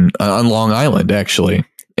on Long Island, actually.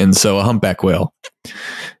 And so a humpback whale.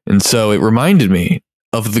 And so it reminded me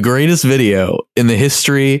of the greatest video in the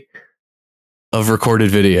history of recorded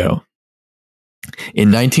video. In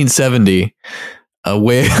 1970, a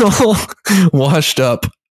whale washed up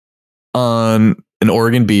on an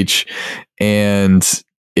Oregon beach and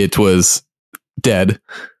it was dead.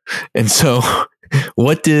 And so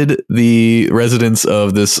what did the residents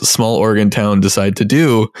of this small Oregon town decide to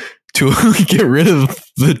do to get rid of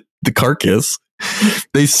the carcass?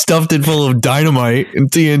 They stuffed it full of dynamite and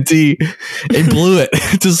TNT and blew it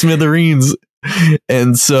to smithereens.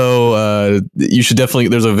 And so you should definitely,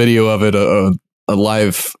 there's a video of it, a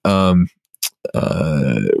live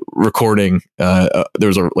recording. There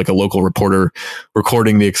was a local reporter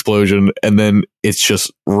recording the explosion, and then it's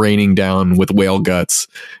just raining down with whale guts.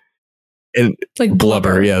 And like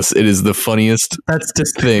blubber. Yes, it is the funniest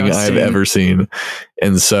thing I've ever seen.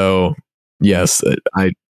 And so, yes,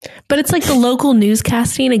 But it's like the local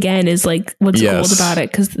newscasting again is like what's cool about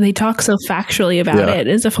it, because they talk so factually about it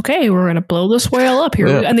as if, okay, we're going to blow this whale up here,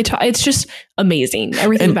 and they talk. It's just amazing.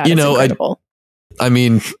 Everything about it's incredible. I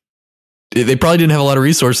mean, they probably didn't have a lot of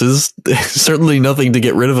resources. Certainly nothing to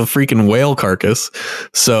get rid of a freaking whale carcass.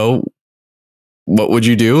 So, what would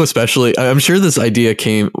you do? Especially, I'm sure this idea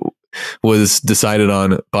was decided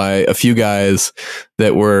on by a few guys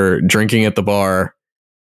that were drinking at the bar,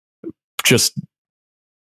 just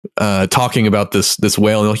talking about this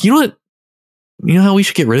whale. And like, you know what? You know how we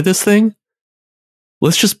should get rid of this thing?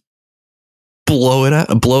 Let's just blow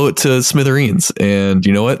it to smithereens. And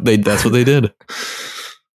you know what? That's what they did.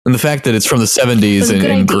 And the fact that it's from the 70s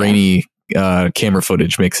and grainy camera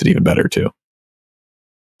footage makes it even better too.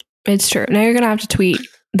 It's true. Now you're going to have to tweet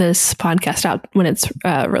this podcast out when it's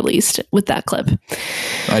released with that clip.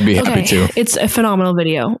 I'd be happy to. It's a phenomenal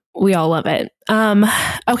video. We all love it.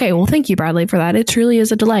 Okay, well, thank you, Bradley, for that. It truly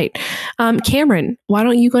is a delight. Cameron, why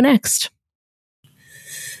don't you go next?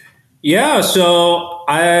 Yeah, so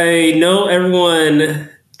I know everyone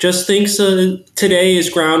just thinks today is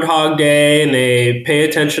Groundhog Day, and they pay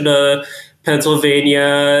attention to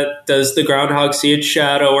Pennsylvania. Does the groundhog see its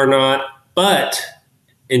shadow or not? But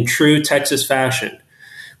in true Texas fashion,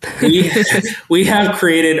 we have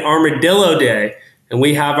created Armadillo Day, and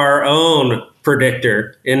we have our own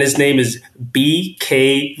predictor, and his name is Bee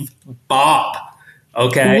Cave Bob.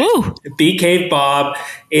 Okay, Woo. Bee Cave Bob,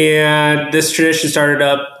 and this tradition started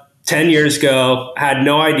up 10 years ago. Had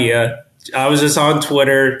no idea. I was just on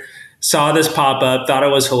Twitter, saw this pop up, thought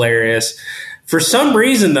it was hilarious. For some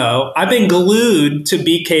reason, though, I've been glued to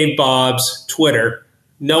Bee Cave Bob's Twitter.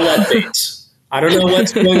 No updates. I don't know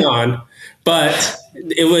what's going on, but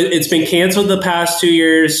it's been canceled the past 2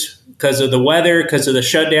 years because of the weather, because of the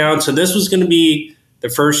shutdown. So this was going to be the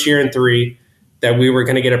first year in 3 that we were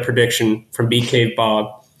going to get a prediction from Bee Cave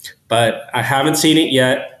Bob, but I haven't seen it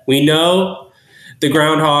yet. We know the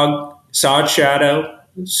groundhog saw its shadow,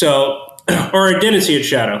 or it didn't see its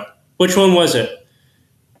shadow. Which one was it?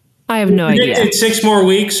 I have no idea. It's 6 more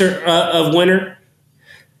weeks of winter.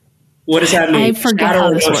 What does that mean? I forget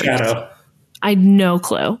how this works. Shadow? I had no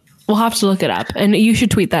clue. We'll have to look it up, and you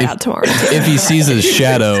should tweet that out tomorrow. If he sees his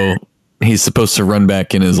shadow, he's supposed to run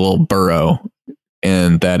back in his little burrow,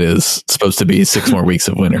 and that is supposed to be 6 more weeks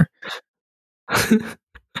of winter.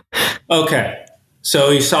 Okay.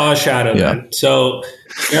 So he saw a shadow then. So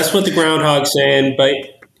that's what the groundhog's saying. But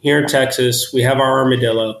here in Texas, we have our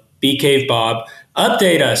armadillo, Bee Cave Bob.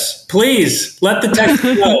 Update us, please. Let the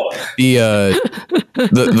Texans know.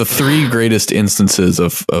 The 3 greatest instances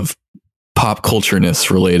of pop cultureness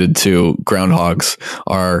related to groundhogs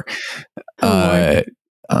are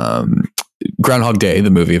Groundhog Day, the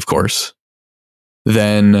movie, of course.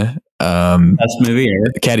 Then best movie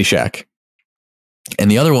ever, Caddyshack. And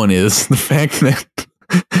the other one is the fact that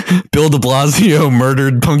Bill de Blasio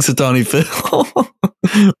murdered Punxsutawney Phil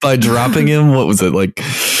by dropping him. What was it, like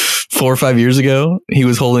 4 or 5 years ago? He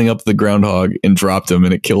was holding up the groundhog and dropped him,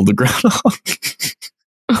 and it killed the groundhog.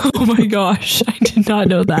 Oh my gosh, I did not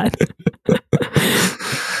know that.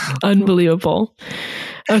 Unbelievable.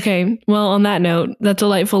 Okay, well, on that note, that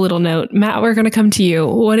delightful little note, Matt, we're going to come to you.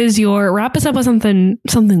 What is your, wrap us up with something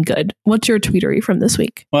good. What's your tweetery from this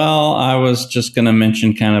week? Well, I was just going to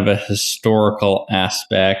mention kind of a historical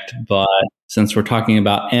aspect, but since we're talking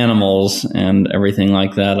about animals and everything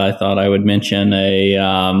like that, I thought I would mention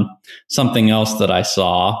a something else that I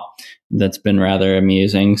saw that's been rather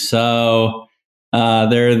amusing. So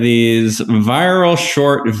there are these viral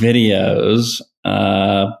short videos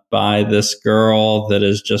by this girl that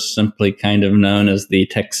is just simply kind of known as the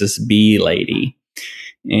Texas Bee Lady.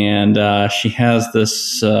 And she has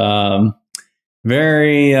this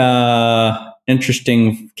very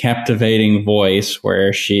interesting, captivating voice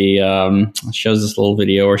where she shows this little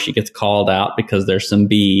video where she gets called out because there's some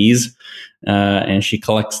bees and she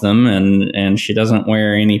collects them, and she doesn't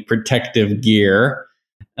wear any protective gear.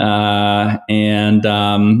 And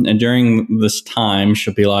during this time,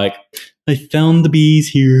 she'll be like, I found the bees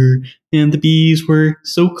here, and the bees were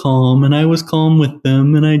so calm, and I was calm with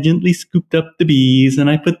them, and I gently scooped up the bees, and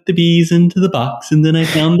I put the bees into the box, and then I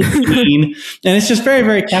found the queen. And it's just very,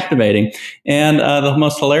 very captivating. And the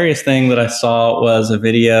most hilarious thing that I saw was a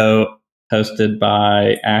video posted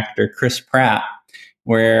by actor Chris Pratt,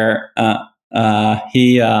 where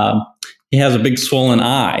he has a big swollen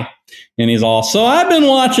eye. And he's all, so I've been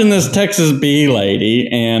watching this Texas Bee Lady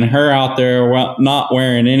and her out there not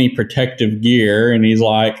wearing any protective gear. And he's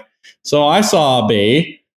like, so I saw a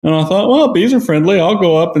bee and I thought, well, bees are friendly. I'll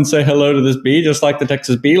go up and say hello to this bee, just like the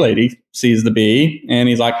Texas Bee Lady sees the bee. And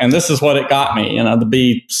he's like, and this is what it got me. You know, the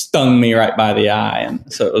bee stung me right by the eye.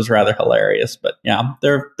 And so it was rather hilarious. But yeah,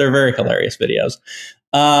 they're very hilarious videos.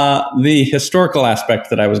 The historical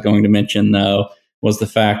aspect that I was going to mention, though, was the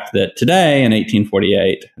fact that today, in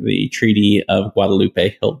 1848, the Treaty of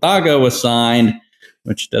Guadalupe Hidalgo was signed,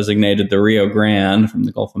 which designated the Rio Grande from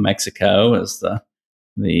the Gulf of Mexico as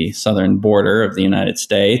the southern border of the United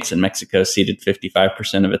States, and Mexico ceded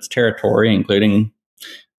 55% of its territory, including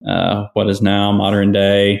what is now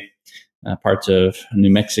modern-day parts of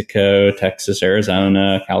New Mexico, Texas,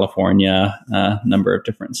 Arizona, California, a number of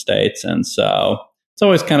different states. And so it's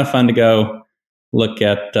always kind of fun to go look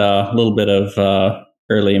at a little bit of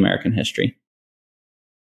early American history.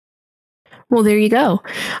 Well, there you go.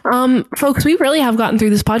 Folks, we really have gotten through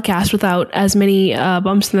this podcast without as many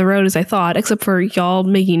bumps in the road as I thought, except for y'all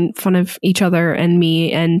making fun of each other and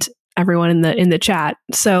me and everyone in the chat.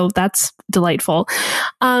 So that's delightful.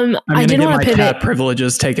 I'm I did want to pivot. Cat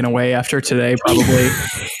privileges taken away after today, probably.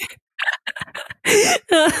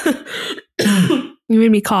 You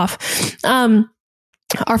made me cough.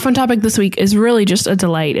 Our fun topic this week is really just a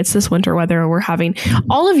delight. It's this winter weather we're having.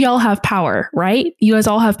 All of y'all have power, right? You guys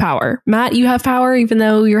all have power. Matt, you have power, even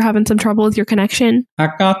though you're having some trouble with your connection. I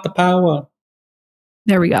got the power.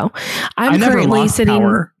 There we go. I never currently lost sitting.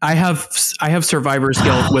 power. I have survivor's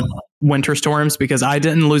guilt with winter storms because I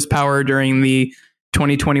didn't lose power during the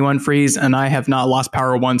 2021 freeze, and I have not lost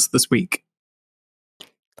power once this week.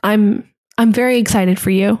 I'm very excited for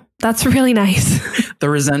you. That's really nice. The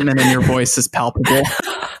resentment in your voice is palpable.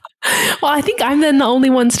 Well, I think I'm then the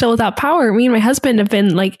only one still without power. Me and my husband have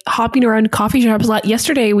been like hopping around coffee shops a lot.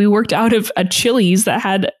 Yesterday, we worked out of a Chili's that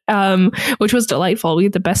had, which was delightful. We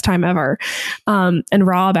had the best time ever. And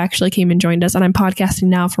Rob actually came and joined us, and I'm podcasting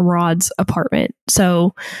now from Rod's apartment.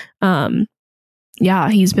 So, yeah,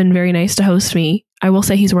 he's been very nice to host me. I will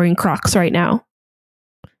say he's wearing Crocs right now.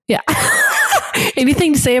 Yeah.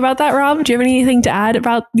 Anything to say about that, Rob? Do you have anything to add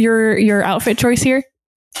about your outfit choice here?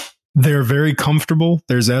 They're very comfortable.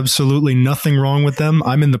 There's absolutely nothing wrong with them.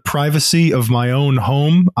 I'm in the privacy of my own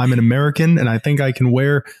home. I'm an American, and I think I can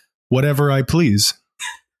wear whatever I please.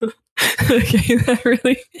 Okay, that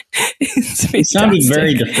really is fantastic. It sounded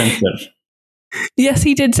very defensive. Yes,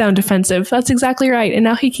 he did sound defensive. That's exactly right. And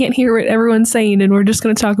now he can't hear what everyone's saying, and we're just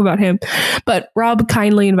going to talk about him. But Rob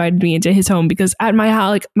kindly invited me into his home because at my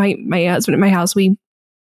house, like my husband at my house, we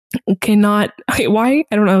cannot. Why?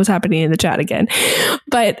 I don't know what's happening in the chat again.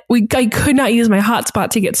 But I could not use my hotspot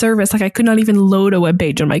to get service. Like I could not even load a web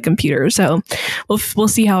page on my computer. So we'll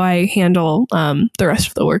see how I handle the rest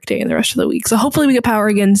of the workday and the rest of the week. So hopefully we get power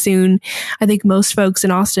again soon. I think most folks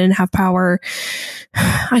in Austin have power.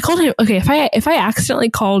 I called him. Okay, if I accidentally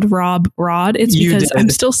called Rob Rod, it's because I'm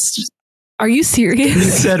still. Are you serious? You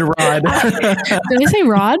said Rod. Did I say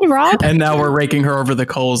Rod? Rob? And now we're raking her over the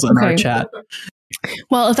coals in our chat.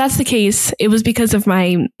 Well, if that's the case, it was because of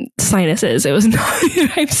my sinuses. It was not,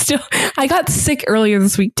 I got sick earlier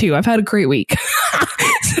this week too. I've had a great week.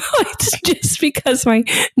 So it's just because my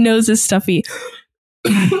nose is stuffy.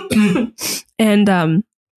 And,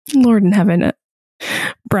 Lord in heaven,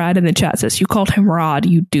 Brad in the chat says, you called him Rod,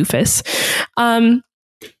 you doofus.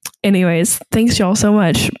 Anyways, thanks y'all so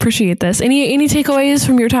much. Appreciate this. Any takeaways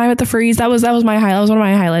from your time at the Freeze? That was my highlight. That was one of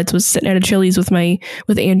my highlights, was sitting at a Chili's with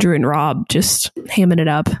Andrew and Rob, just hamming it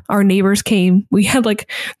up. Our neighbors came. We had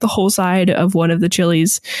like the whole side of one of the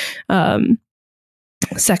Chili's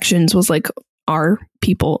sections was like our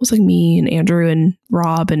people. It was like me and Andrew and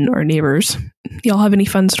Rob and our neighbors. Y'all have any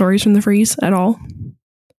fun stories from the Freeze at all?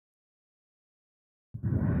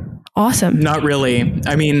 Awesome. Not really.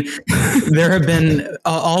 I mean, there have been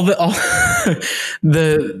all the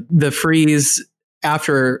freeze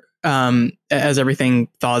after as everything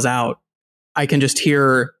thaws out. I can just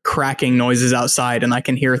hear cracking noises outside, and I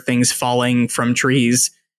can hear things falling from trees.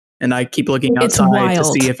 And I keep looking outside to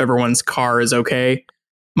see if everyone's car is okay.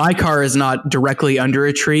 My car is not directly under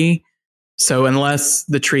a tree, so unless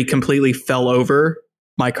the tree completely fell over,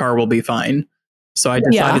 my car will be fine. So I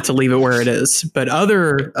decided to leave it where it is. But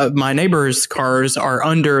other of my neighbors' cars are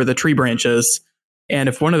under the tree branches. And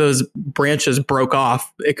if one of those branches broke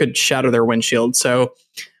off, it could shatter their windshield. So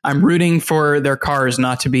I'm rooting for their cars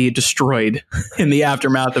not to be destroyed in the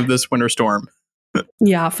aftermath of this winter storm.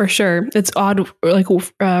 Yeah, for sure. It's odd, like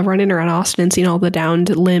running around Austin and seeing all the downed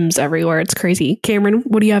limbs everywhere. It's crazy. Cameron,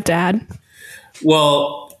 what do you have to add?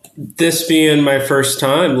 Well, this being my first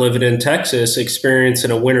time living in Texas,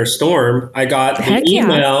 experiencing a winter storm, I got the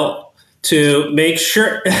email to make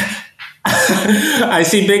sure. I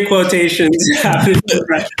see big quotations happening.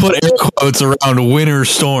 Put air quotes around winter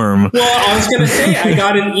storm. Well, I was going to say, I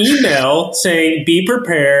got an email saying, be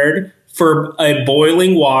prepared for a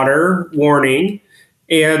boiling water warning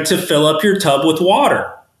and to fill up your tub with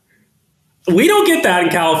water. We don't get that in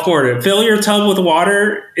California. Fill your tub with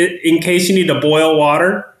water in case you need to boil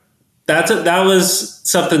water. That was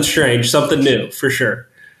something strange, something new for sure.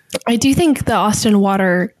 I do think the Austin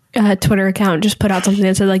Water Twitter account just put out something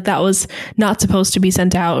that said like that was not supposed to be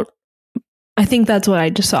sent out. I think that's what I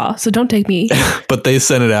just saw. So don't take me. But they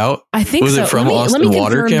sent it out. I think was so. it from Austin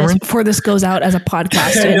Water, Cameron? Before this goes out as a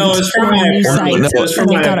podcast. No, it was from my apartment. It was from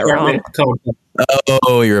my apartment.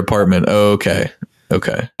 Oh, your apartment. Okay.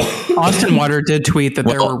 Austin Water did tweet that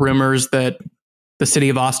there were rumors that the city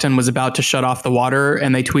of Austin was about to shut off the water,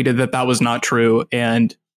 and they tweeted that was not true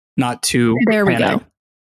and not to panic.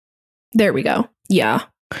 There we go. Yeah.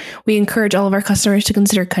 We encourage all of our customers to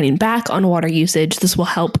consider cutting back on water usage. This will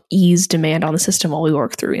help ease demand on the system while we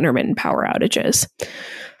work through intermittent power outages.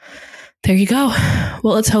 There you go.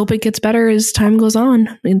 Well, let's hope it gets better as time goes on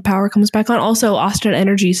and power comes back on. Also, Austin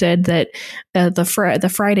Energy said that the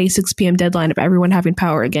Friday 6 p.m. deadline of everyone having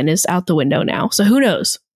power again is out the window now. So who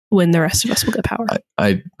knows when the rest of us will get power.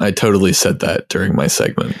 I totally said that during my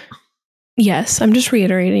segment. Yes, I'm just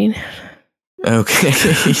reiterating. Okay,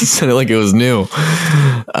 you said it like it was new.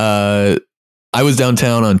 I was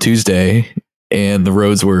downtown on Tuesday, and the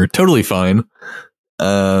roads were totally fine.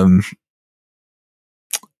 But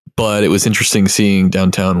it was interesting seeing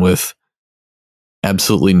downtown with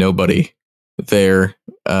absolutely nobody there.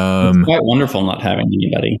 It's quite wonderful not having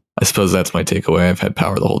anybody. I suppose that's my takeaway. I've had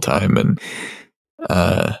power the whole time, and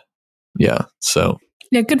so.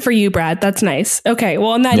 Yeah, good for you, Brad. That's nice. Okay, well,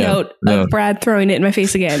 on that note of Brad throwing it in my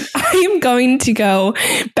face again, I am going to go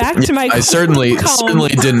back to my. I certainly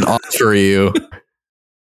didn't offer you.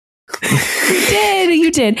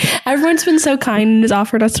 You did. Everyone's been so kind and has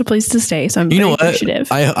offered us a place to stay, so I'm very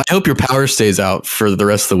appreciative. I hope your power stays out for the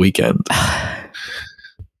rest of the weekend.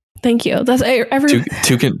 Thank you. That's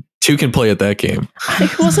Two can play at that game. I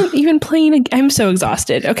wasn't even playing. I'm so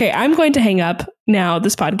exhausted. Okay, I'm going to hang up now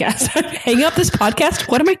this podcast. Hang up this podcast?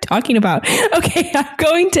 What am I talking about? Okay, I'm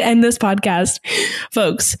going to end this podcast.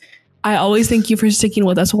 Folks, I always thank you for sticking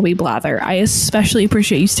with us while we blather. I especially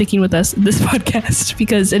appreciate you sticking with us this podcast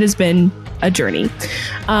because it has been a journey.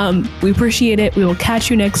 We appreciate it. We will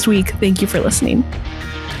catch you next week. Thank you for listening.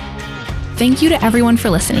 Thank you to everyone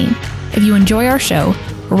for listening. If you enjoy our show,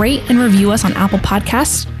 rate and review us on Apple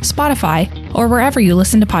Podcasts, Spotify, or wherever you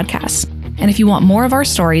listen to podcasts. And if you want more of our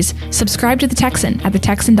stories, subscribe to The Texan at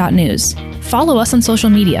thetexan.news. Follow us on social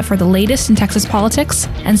media for the latest in Texas politics,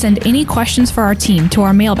 and send any questions for our team to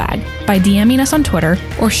our mailbag by DMing us on Twitter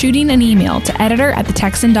or shooting an email to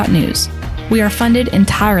editor@thetexan.news. We are funded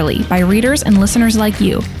entirely by readers and listeners like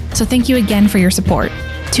you, so thank you again for your support.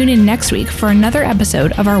 Tune in next week for another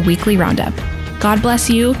episode of our weekly roundup. God bless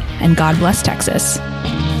you, and God bless Texas.